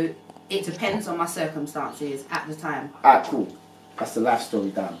 So it depends on my circumstances at the time. Alright, cool. That's the life story,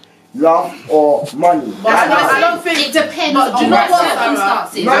 Dan. Love or money? But I don't think it depends but on do you know my what,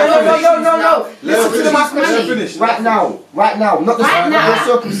 circumstances. No. Listen to my question. Finish. Right now, not the Right now. your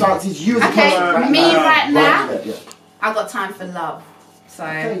circumstances. You as a Okay, person me right now, Yeah. I've got time for love. So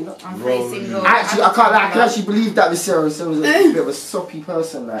Okay. I'm pretty single. Actually, I can't. I can actually believe that this Sarah was a bit of a soppy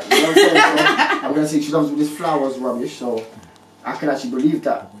person. Like, you know what I'm saying? So, I'm gonna say she loves all this flowers rubbish. So I can actually believe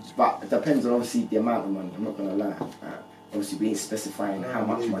that. But it depends on obviously the amount of money. I'm not gonna lie. Obviously, we ain't specifying how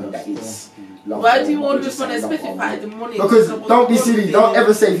much money that is. Why do you always want to specify the money? Because don't be silly. Don't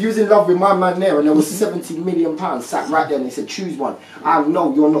ever say if you was in love with my man there and there was 70 million pounds sat right there and they said choose one. I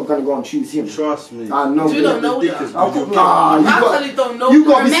know you're not gonna go and choose him. Trust me. I know. You don't know that. You actually don't know. You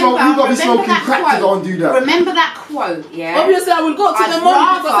gotta be smoking crack to go and do that. Remember that quote, yeah? Obviously, I will go to the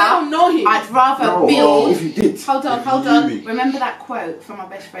money because I don't know him. I'd rather No, build. if you did. Hold on. Remember that quote from my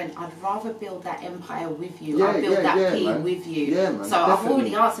best friend? I'd rather build that empire with you. I'd build that P with you. Yeah, man. So I've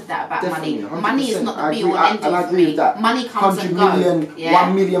already answered that about Definitely, money. Money is not the I be agree, all and end and I all for agree me. with that. Money comes 100 and goes. million, Yeah.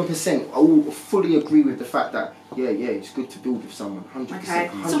 1,000,000%. I will fully agree with the fact that it's good to build with someone. 100%. Okay.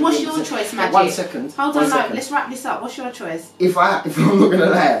 100%. So what's your choice, Magic? 1 second. Hold 1 on, no. second. Let's wrap this up. What's your choice? If I'm not gonna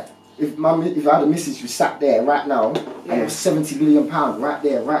lie, if I had a missus who sat there right now and it was 70 million pounds right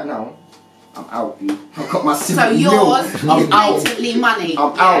there, right now, I'm out, dude. I've got my So simple yours is I'm out. blatantly money.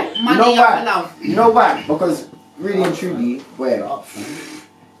 I'm yeah? out. Money You know over why? love. You know why? Because really and truly, where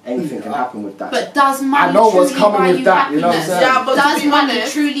anything can happen with that. But does money I know what's truly coming buy with you that, you know what I'm happiness? saying? Yeah, but does to be money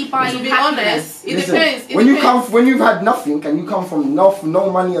honest, truly buy to you be happiness? honest, it Listen, depends. It when depends. when you've had nothing and you come from no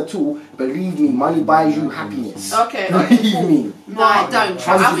money at all, believe me, money buys you happiness. Okay. Believe me. No, I don't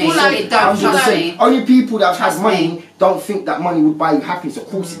trust I me. feel like It don't trust 100%. me. Only people that have Trust had money me. don't think that money would buy you happiness. Of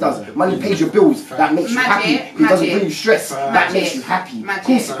course it does. Money pays your bills. That makes you happy. It doesn't bring you stress. That makes you happy. Of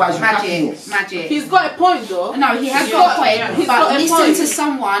course it buys you happiness. Magic. He's got a point though. No, he has He's got a got- point. he's But got a listen point. to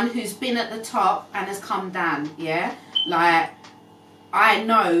someone who's been at the top and has come down. Yeah, like I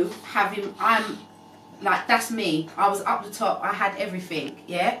know that's me. I was up the top. I had everything.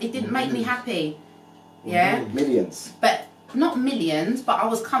 Yeah, it didn't make me happy. Yeah, Millions. but not millions. But I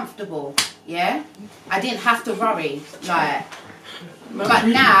was comfortable. Yeah, I didn't have to worry. Like, but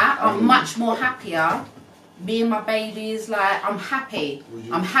now I'm much more happier. Me and my babies, like, I'm happy.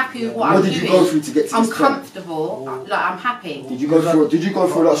 I'm happy with what I'm doing. What did you go through to get to I'm this point? comfortable. Like, I'm happy. Did you go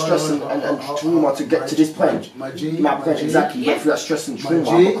through a lot of stress and trauma to get to this point? My G, Exactly. You Yeah. went through that stress and My trauma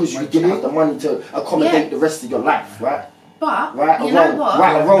G, because you my didn't G. have the money to accommodate the rest of your life, right? But Right or you know wrong? what?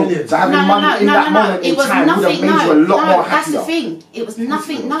 Right or wrong? So having money in that moment in It was time would have nothing. made you a lot more That's happier. the thing. It was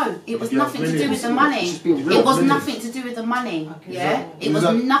nothing. No, it was nothing to do with the money. Just being real. It was nothing to do with the money. Yeah, it was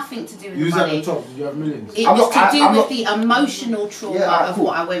nothing to do with the Who's at the money. top? Did you have millions? It I'm was not- to do I'm with not- the emotional trauma Yeah, alright, of cool.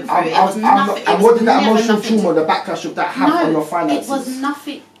 what I went through. I'm It was nothing. And what did that emotional nothing to- trauma, the backlash of that have on your finances? It was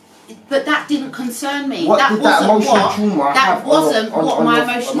nothing. But that didn't concern me. What that did that wasn't emotional what. trauma That have wasn't on what my your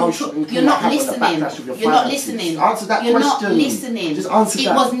emotional trauma. trauma You're not have on the listening. backlash of your You're not finances? listening. Answer that You're question. not listening. Just answer it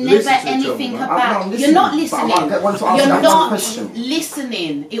that. was never Listen to each anything other, man. about. I'm You're not listening, but listening. I get one to answer You're that one not question.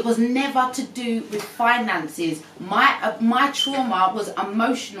 listening. It was never to do with finances. My trauma was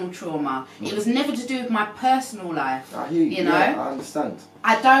emotional trauma. It was never to do with my personal life. I hear you. You know. Yeah, I understand.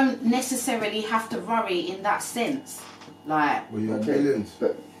 I don't necessarily have to worry in that sense. Like. Well, you had Okay. millions.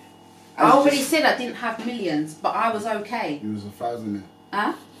 But I already said I didn't have millions, but I was okay. You was 1,000 there.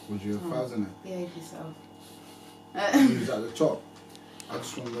 Huh? Was you 1,000 there? Behave yourself. You was at the top. I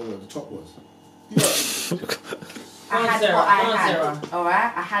just want to know what the top was. I had what I had.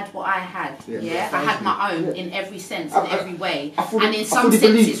 Alright? I had what I had. Yeah? I had my own in every sense, in every way. And in some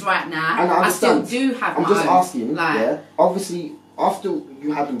senses right now, And I still understand. do have I'm my just own. asking, Like, yeah. Obviously, after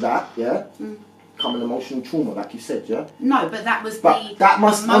you had all that, yeah, come an emotional trauma, like you said, yeah. no, but that was But the that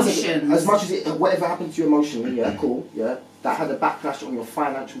must emotions. as much as it, whatever happened to you emotionally, yeah, cool, yeah. That had a backlash on your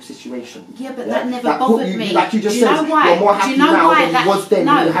financial situation. Yeah, but yeah? that never put bothered you, me. Like you just Do you know said, why? you're more Do happy you know now why than that? you was then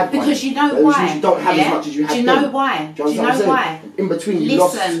No, when you had because money. you know Which why. means you don't have yeah? as much as you had Do you know then. why? Do Do you know why? In between, you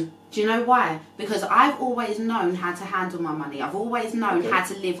lost. Listen. Do you know why? Because I've always known how to handle my money. I've always known how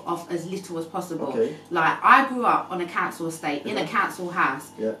to live off as little as possible. Okay. Like, I grew up on a council estate, in a council house,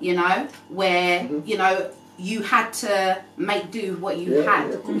 Yeah. you know, where, you know, you had to make do what you had.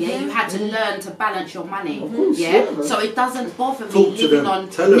 Yeah, you had to learn to balance your money. course, yeah. yeah. So it doesn't bother me Talk to living them. on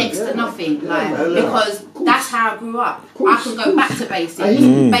Tell them. next to nothing, like, tell them. because that's how I grew up. I can go back to basics.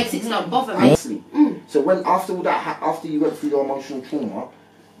 Basics don't bother me. Honestly. So when after all that, after you went through your emotional trauma,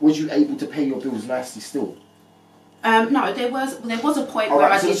 was you able to pay your bills nicely still? No, there was a point All where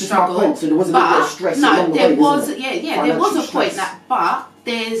right, I so did that's just my struggle. point. So there was a little bit of stress along no, the there way, was isn't it? there was a Financial point stress. but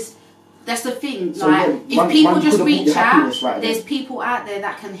that's the thing. So, like, yeah, if people man just could've brought reach your out, happiness right there's then. people out there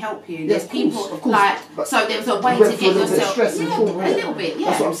that can help you. Yeah, There's of people course, like but so. There's a way you went to through a get little bit of yourself. stress and Yeah, trauma, a yeah. little bit. Yeah,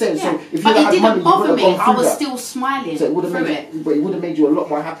 That's what I'm saying. Yeah. So if you but had it had didn't money, you bother would've me. gone I through was that. still smiling So it would have through made, it. but it would have made you a lot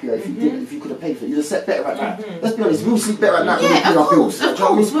more happier if you did, if you could have paid for it. You'd have slept better at night. Let's be honest, we'll sleep better at night. when we Yeah, pay of our course, bills. of Do you know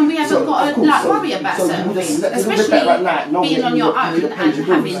what I course. mean? When we haven't So, got of to course, like so- worry about so you certain would have things, slept a little bit especially better at night, knowing being that on you your could own have paid and your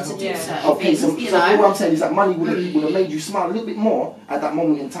having bills. to do certain Okay, things. so You what know. I'm saying is that money would have made you smile a little bit more at that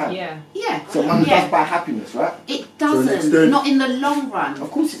moment in time. Yeah. Yeah. So money Yeah. does buy happiness, right? It an doesn't. extent. Not in the long run. Of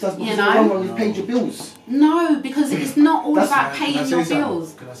course it does, because You in the know? long run you've paid your bills. No, because it's not all That's- about Can I paying say your something?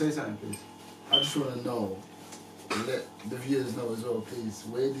 bills. Can I say something, please? I just want to know, let the viewers know as well, please,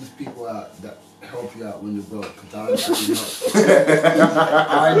 where these people are that help you out when you're broke. Because I need help.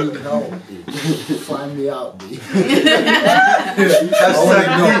 I need help, dude. Find me out, dude. I want to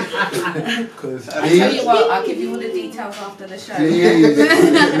know. Because I'll tell you what, I'll give you all the details after the show. please,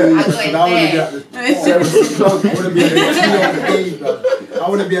 I got it I want to be at the I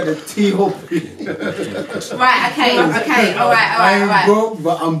want to be at the T-Hop. Right, okay, alright. I ain't broke,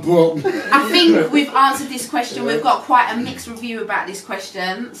 but I'm broke. I think we've answered this question. We've got quite a mixed review about this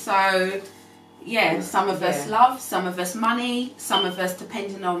question. So, yeah, some of us love, some of us money, some of us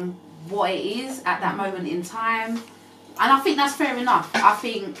depending on what it is at that moment in time. And I think that's fair enough. I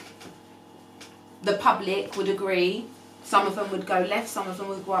think the public would agree. Some of them would go left, some of them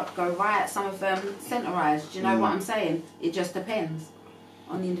would go right, some of them centralised. Do you know what I'm saying? It just depends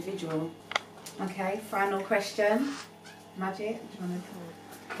on the individual. Okay, final question. Magic, do you want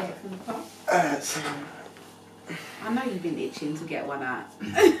to get it from the top? I know you've been itching to get one out.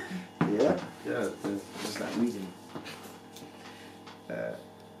 Yeah, just like reading.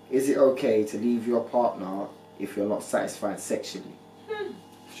 Is it okay to leave your partner if you're not satisfied sexually?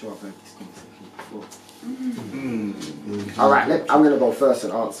 Sure, I've heard this conversation before. Alright, I'm going to go first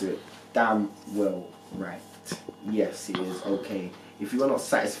and answer it. Damn well right. Yes, it is okay. If you are not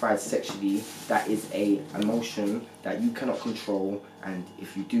satisfied sexually, that is a emotion that you cannot control, and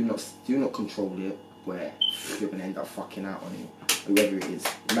if you do not control it, where you're going to end up fucking out on it. Whoever it is,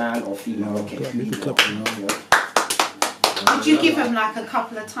 man or female, okay. Did you give them like a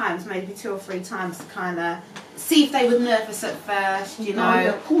couple of times, maybe 2 or 3 times, to kind of see if they were nervous at first, you know?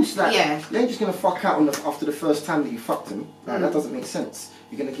 Yeah, of course, like, you ain't just going to fuck out after the first time that you fucked them. Like, that doesn't make sense.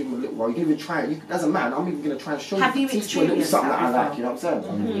 You're going to give them a little while, you're going to even try it. As a man, I'm even going to try and show you, teach you a little something that I like, you know what I'm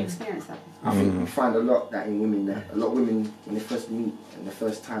saying? Have you experienced that? I think you find a lot that in women, a lot of women, when they first meet and the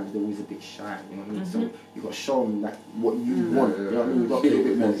first time, they're always a bit shy, you know what I mean? So you've got to show them that what you want, you know what I mean? You've got to be a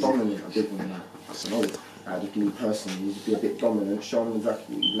bit more dominant a bit than that. I don't know. Just me personally, you just be a bit dominant, show them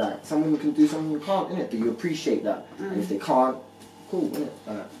exactly what you like. Some women can do something you can't, innit? But you appreciate that. And if they can't, cool,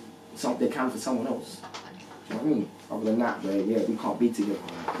 innit? They can for someone else. Do you know what I mean? Other than that, where we can't be together.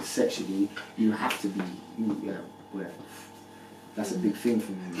 Like, sexually, you have to be, that's a big thing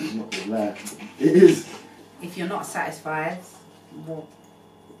for me. It's not gonna lie. It is. If you're not satisfied, well,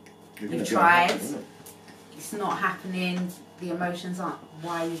 you've tried, it's not happening, the emotions aren't,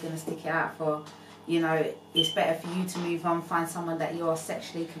 why are you going to stick it out for? You know, it's better for you to move on, find someone that you're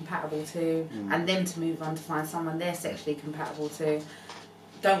sexually compatible to, and them to move on to find someone they're sexually compatible to.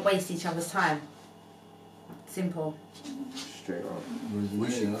 Don't waste each other's time. Simple. Straight up. We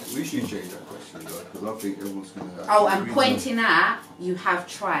should change that question, though, because I think everyone's going to... Oh, and pointing out, you have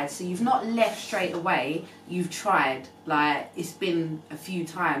tried. So you've not left straight away, you've tried. Like, it's been a few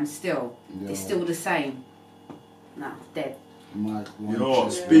times still. Yeah. It's still the same. No, dead. You know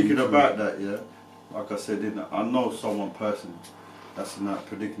what, speaking about that, like I said, I know someone personally that's in that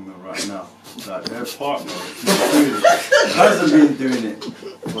predicament right now. Like, their partner hasn't been doing it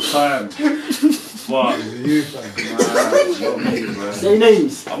for time. But say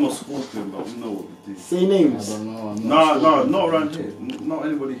names. I'm a scorpion, but we know what we do. Say names. No, not around here. Not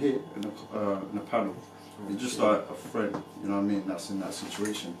anybody here in the panel. It's just like a friend, you know what I mean, that's in that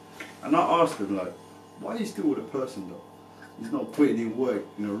situation. And I asked him, like, why are you still with a person though? He's not putting in work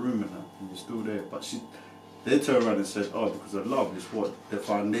in a room and that, and you're still there. But they turned around and said, oh, because of love is what the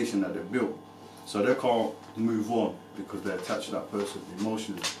foundation that they built. So they can't move on because they're attached to that person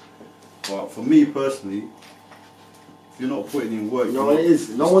emotionally. But for me personally, if you're not putting in work... No, it is.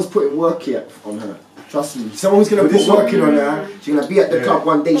 No one's putting work yet on her. Trust me. Someone's going to put work in on her. She's going to be at the club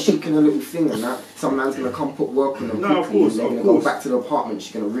one day shaking a little thing and that. Some man's going to come put work on her. No, of course, they're going to go back to the apartment.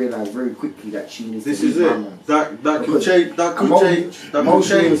 She's going to realise very quickly that she needs to This is it. That could change. That could change.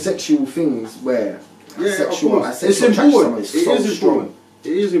 Emotional and sexual things where... sexual, it's important. It is important.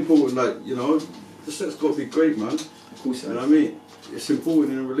 It is important, like, you know, the sex got to be great, man. Of course, you know what I mean? It's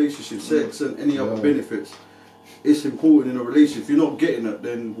important in a relationship, sex and any other benefits. It's important in a relationship. If you're not getting it,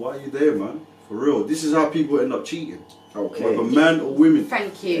 then why are you there, man? For real. This is how people end up cheating. Okay. Whether man or women.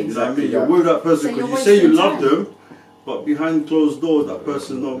 Thank you. You know what I mean? You're with that person because you say you love them, but behind closed doors, that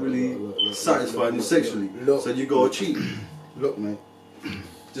person's not really satisfying you sexually. So you go cheat. Look, mate.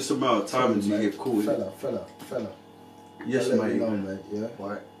 Just a matter of time until you get caught. Fella. Yes, mate. No, mate, yeah?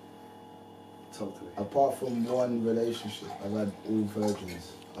 Why? Talk to me. Apart from one relationship, I've had all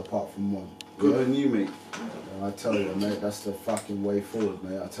virgins. Apart from one. Good on you, mate. And I tell you, mate, that's the fucking way forward,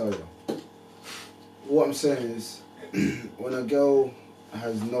 mate. I tell you. What I'm saying is, when a girl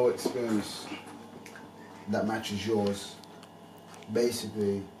has no experience that matches yours,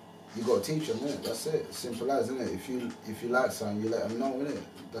 basically, you got to teach them, innit? That's it. Simple as, isn't it? If you like something, you let them know, innit?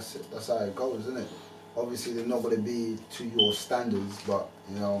 That's it. That's how it goes, isn't it? Obviously, they're not going to be to your standards, but,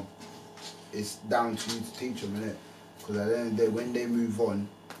 you know, it's down to you to teach them, innit? Because at the end of the day, when they move on,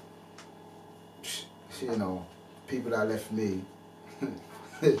 you know, people that left me,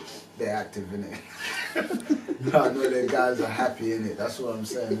 they're active, innit? I know their guys are happy, innit? That's what I'm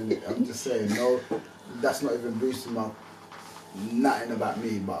saying, innit? I'm just saying, no, that's not even boosting my nothing about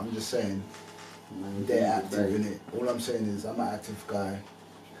me, but I'm just saying they're active, innit? All I'm saying is I'm an active guy.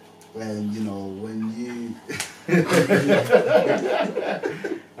 And, you know, when you...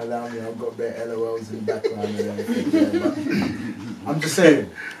 Allow me, I've got bare LOLs in the background and everything, but I'm just saying,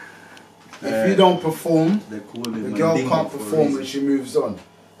 if you don't perform, the girl can't perform when she moves on.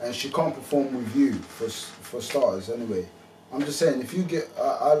 And she can't perform with you, for starters anyway. I'm just saying, if you get,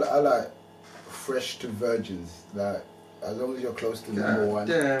 I like fresh to virgins, like as long as you're close to number one.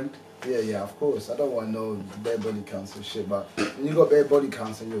 Damn. Yeah, of course. I don't want no bare body counts and shit, but when you got bare body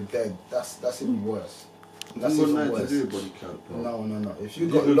counts and you're dead, that's even worse. That's even worse. To do body count, bro. No. If you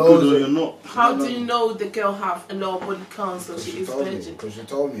got look loads, good or you're not. How do you know the girl have a low body count so she is virgin? Because you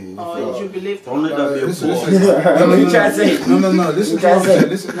told me. Oh, you believe Don't let that be a listen. What you trying to say? No. Listen to what I'm saying.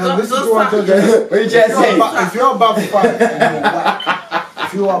 Listen to what I'm saying. What you trying to say? If you're above 5 and you're whack,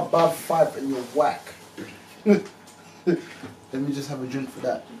 if you are above 5 and you're whack, let me just have a drink for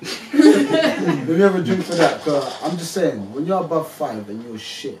that. Let me have a drink for that. Cause I'm just saying, when you're above 5 and you're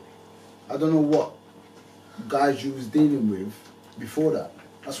shit, I don't know what guys you was dealing with before that.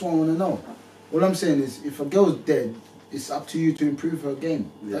 That's what I want to know. All I'm saying is, if a girl's dead, it's up to you to improve her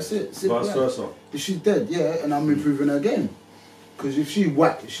game. Yeah. That's it. Vice versa. If she's dead, yeah, and I'm improving her game. Because if she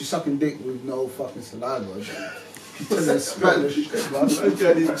whack, if she's sucking dick with no fucking saliva, spit on this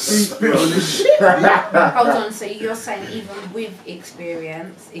shit. Hold on, so you're saying even with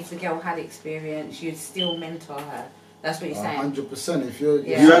experience, if the girl had experience, you'd still mentor her? That's what you're saying? 100%. If you're...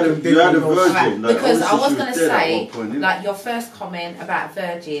 Yeah. You had a virgin. Like, because I was going to say, point, like your first comment about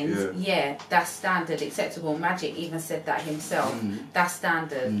virgins, yeah, that's standard, acceptable. Magic even said that himself. That's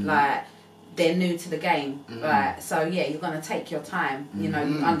standard. Like, they're new to the game. Like, so yeah, you're going to take your time. You know,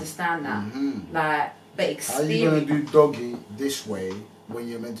 you understand that. Like, but experience... How are you going to do doggy this way when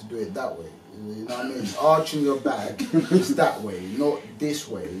you're meant to do it that way? You know what I mean? Arching your back is that way, not this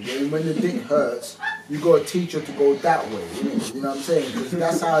way. When the dick hurts, you got to teach her to go that way. You know what I'm saying? Because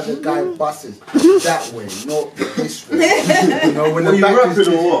that's how the guy busts that way, not this way. You know, when the back is this,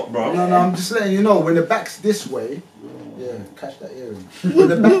 or what, bro? No, I'm just letting you know. When the back's this way, yeah, catch that earring. When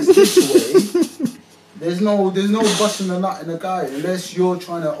the back's this way, there's no busting a nut in a guy unless you're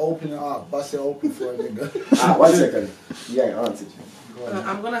trying to open it up, bust it open for a nigga. 1 second. You ain't answered.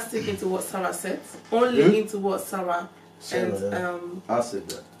 I'm gonna stick into what Sarah said. Only into what Sarah and I said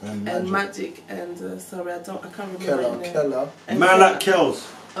that. And Magic and sorry, I can't remember. Keller. Man like Kells.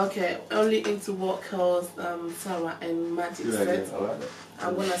 Okay, only into what Kells, Sarah and Magic said. I like that.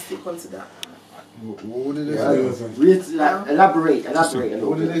 I'm gonna stick onto that. What did they say? Elaborate a little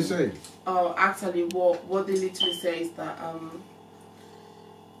What did they say? Oh, actually, what they literally say is that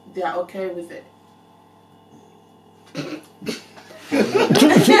they are okay with it.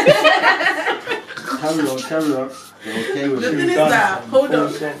 Carry on. Okay with the thing is that, hold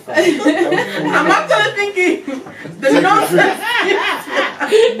on. I'm actually thinking the nonsense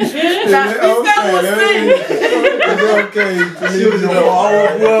that this guy was saying. Is it okay to leave the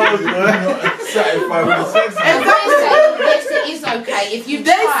whole world satisfied with the sex? Yes, it is okay. If you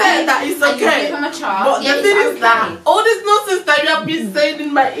they say that it's okay, and you give them a chance, but the thing is that all this nonsense that you have been saying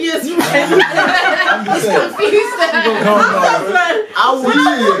in my ears right now, I'm just saying. confused. What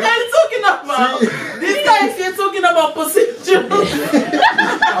are you talking about? This guy is here talking about position.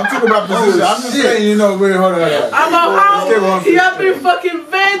 I'm talking about position. I'm just saying, you know, wait, hold on. About how he has been fucking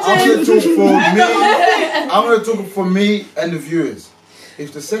virgin. I'm gonna talk for me and the viewers.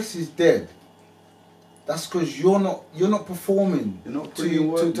 If the sex is dead, that's because you're not performing. You're not to yeah,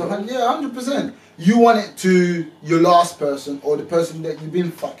 100%. You want it to your last person or the person that you've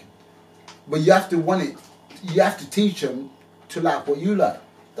been fucking, but you have to want it. You have to teach them to like what you like.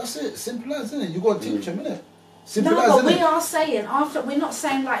 That's it. Simple as, isn't it? You got to teach them, innit? Simple no, as, but innit? we are saying after. We're not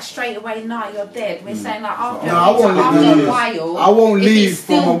saying like straight away. Nah, you're dead. We're saying like after. No, I won't after a while. I won't leave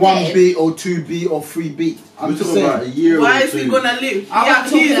from a 1 dead, beat or 2 beat or 3 beat. I'm just saying. About a year Why or is two. he gonna live? I'm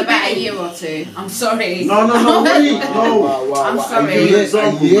talking about a year or two. I'm sorry. No, wait, no. I'm sorry. A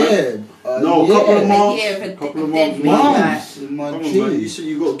year. No, couple of months. Couple of dead months. Months. My Come on, G. man. You said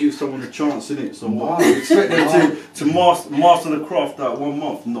you got to give someone a chance, innit? So what? Expect them to master the craft that 1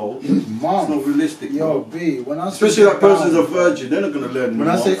 month? No, it's not realistic. Yo, bro. B, when I Especially that person's a virgin, they're not gonna learn. When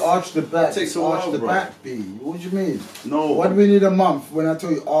I say arch the back, Takes a arch while, the bro. back, B. What do you mean? No. Why do we need a month when I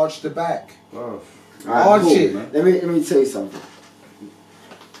tell you arch the back? Oh. Arch it. Let me tell you something.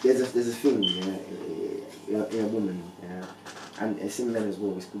 There's a thing, in a woman, and it's in men as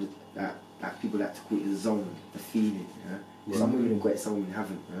well. It's called that people like to call it the zone, the feeling. Yeah? Some women have got it, some women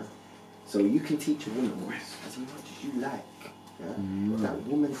haven't. Yeah? So you can teach a woman as much as you like. Yeah? But that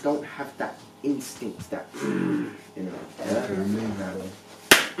women don't have that instinct, that you know. Yeah?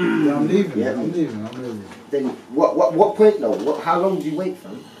 Yeah, I'm leaving. Yeah. I'm leaving. Then what point though? How long do you wait,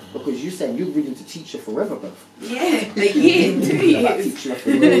 fam? Because you said you're willing to teach her forever, bruv. Yeah, a year, 2 years. Teaching her for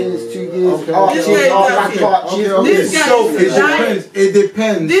years, 2 years. This guy is lying. It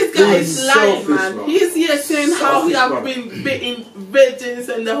depends. This guy is lying, man. He's here saying how he has been beating virgins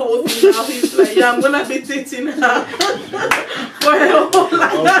and the whole thing. Now he's like, yeah, I'm gonna be dating her for her whole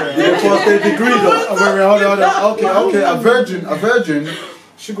life. Because they degree though. Hold on. Okay. A virgin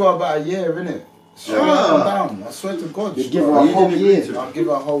should go about a year, innit? Down. I swear to God. You give her a whole year. I'll give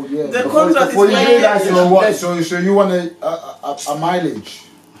her a whole year. The contract is So you want a mileage?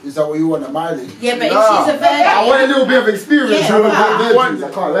 Is that what you want, a mileage? Yeah, but if she's a virgin, I want a little bit of experience. Yeah, I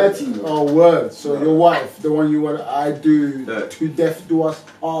can't lie to you. Oh, word. So your wife, the one you want, I do to death do us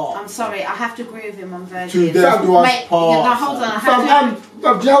part. I'm sorry, I have to agree with him on virgin. To death do us part. No, hold on. I have to.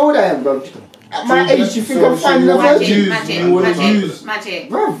 Bruv, do you know how old I am, bruv? At my age, you think I'm finding a virgin? Magic.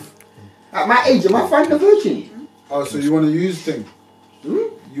 Bruv, at my age, am I finding a virgin? Oh, so you want to use thing?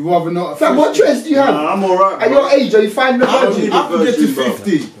 You rather not. Fam, what choice do you have? Nah, I'm alright. At your age, are you finding a virgin? I can get to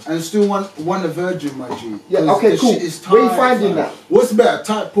 50 and still want a virgin, my G. Yeah, okay, cool. Where you finding that? What's better,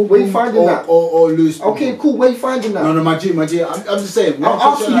 tight pull Where you finding that? Or loose pull? Okay, cool. Where you finding that? No, my G. I'm just saying. I'm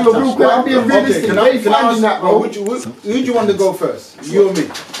asking you a real quick. I'm being realistic. Where you finding that, bro? Who do you want to go first? You or me?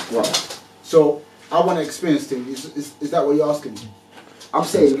 Right. So I want to experience things. Is that what you're asking me? I'm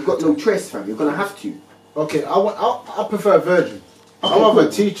saying you've got no choice, fam. You're gonna have to. Okay, I prefer a virgin. Okay, I'll have cool.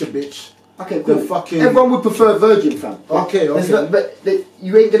 a teacher, bitch. Okay, cool. Fucking... Everyone would prefer a virgin, fam. Okay. But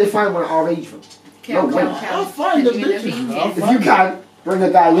you ain't gonna find one at our age, fam. I'll find a bitch. If you can, bring a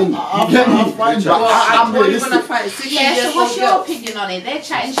guy in. I'll find her. I'm realistic. Yeah, so what's your opinion on it? They're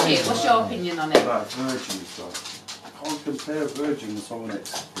chatting shit. What's your opinion on it? Like virgin stuff. I can't compare a virgin with someone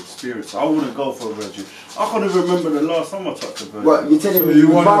that's experienced. I wouldn't go for a virgin. I can't even remember the last time I touched a virgin. What, you're telling me you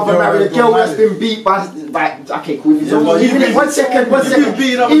you'd want rather to marry a go girl that's married? been beat by okay, cool. If it's Yeah, only, but even if, one second.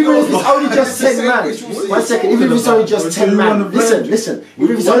 beating up Even girls, if it's only just 10 man. 1 second, even if it's only just 10 man. Listen.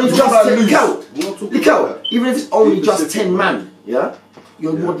 Even if it's only just 10 look out. Even if it's only just 10 man, yeah?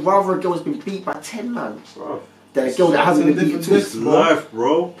 You would rather a girl that's been beat by 10 man than a girl that hasn't been beaten twice. It's life,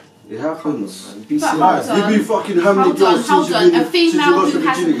 bro. It happens. But hold You've been fucking how many girls hold on. A female who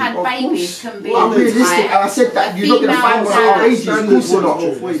hasn't had babies can be I'm realistic, and I said that you're not going to find one at our ages, of course you're not.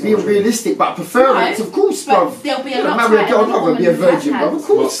 Being realistic, but I prefer it, of course, bro. There'll be a lot marry a girl, of not going to be a virgin, bro, of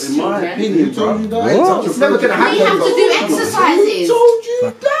course. In my opinion, bro. It's never going to happen. We have to do exercises. Who told you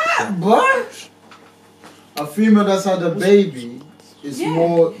that, boy? A female that's had a baby is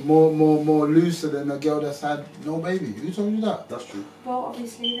more looser than a girl that's had no baby. Who told you that? That's true. Well,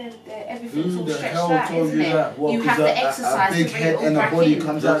 obviously, everything's all Who the stretched hell out, told isn't you it? that? Well, You have to exercise a big to bring head it all and a back body in.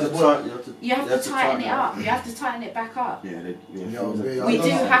 comes out of the body. You have to tighten it up. You have to tighten it back up. Yeah, We do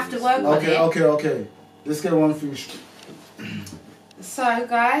have to work on it. Okay. Let's get one thing straight. So,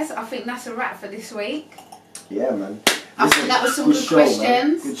 guys, I think that's a wrap for this week. Yeah, man. I think that was some good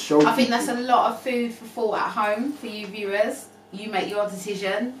questions. Good show. I think that's a lot of food for thought at home for you viewers. You make your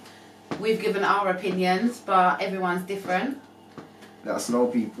decision. We've given our opinions, but everyone's different. Let us know,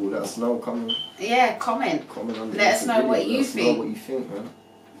 people. Let us know. Comment. Yeah, comment. Comment on the Let us know what you Let us know think. what you think, man.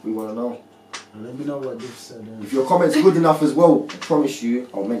 We want to know. Let me know what this said. If your comment's good enough as well, I promise you,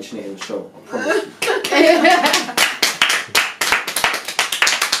 I'll mention it in the show. I promise you.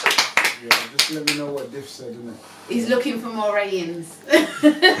 Yeah, just let me know what Diff said, innit? He's looking for more ratings.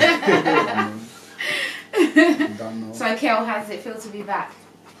 So, Kel, how does it feel to be back?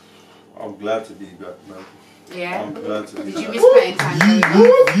 I'm glad to be back, man. Yeah? I'm glad to be Did you back. miss playing Tango?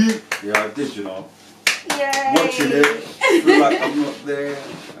 Yeah, I did, you know. Yay! Watching it, feel like I'm not there.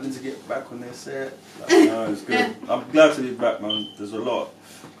 I need to get back on their set. Like, no, it's good. I'm glad to be back, man. There's a lot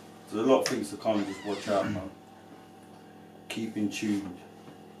of things to come. Just watch out, man. Keep in tune.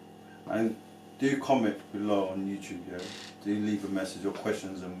 And do comment below on YouTube, yeah. Do leave a message or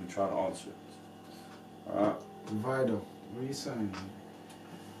questions, and we try to answer it. Alright. Vido, what are you saying?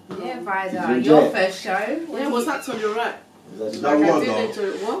 Yeah, Vida, your first show. Yeah, what's that on your right? That Like I one, did though. into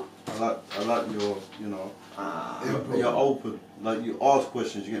it, what? I like your, you know, you're open. Like you ask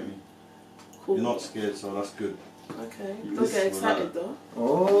questions, you get me? Cool. You're not scared, so that's good. Okay. You Don't get listen excited though.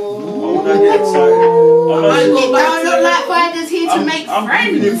 Oh. I'm gonna get excited. It don't look like Vida's here to make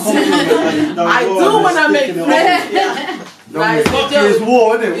friends. I do want to make friends. Nah, it's a joke. It's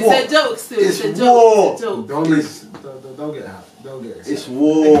war, isn't it? It's a joke still. It's a It's joke. war. It's a joke. Don't get happy. Don't get excited. It's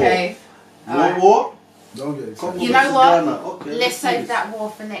war. Okay. Alright. War? Don't get excited. You know what? Okay, Let's save that war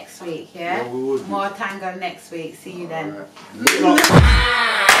for next week, yeah? Yeah, we would. More Tango next week. See you then.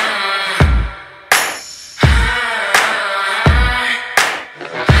 Alright.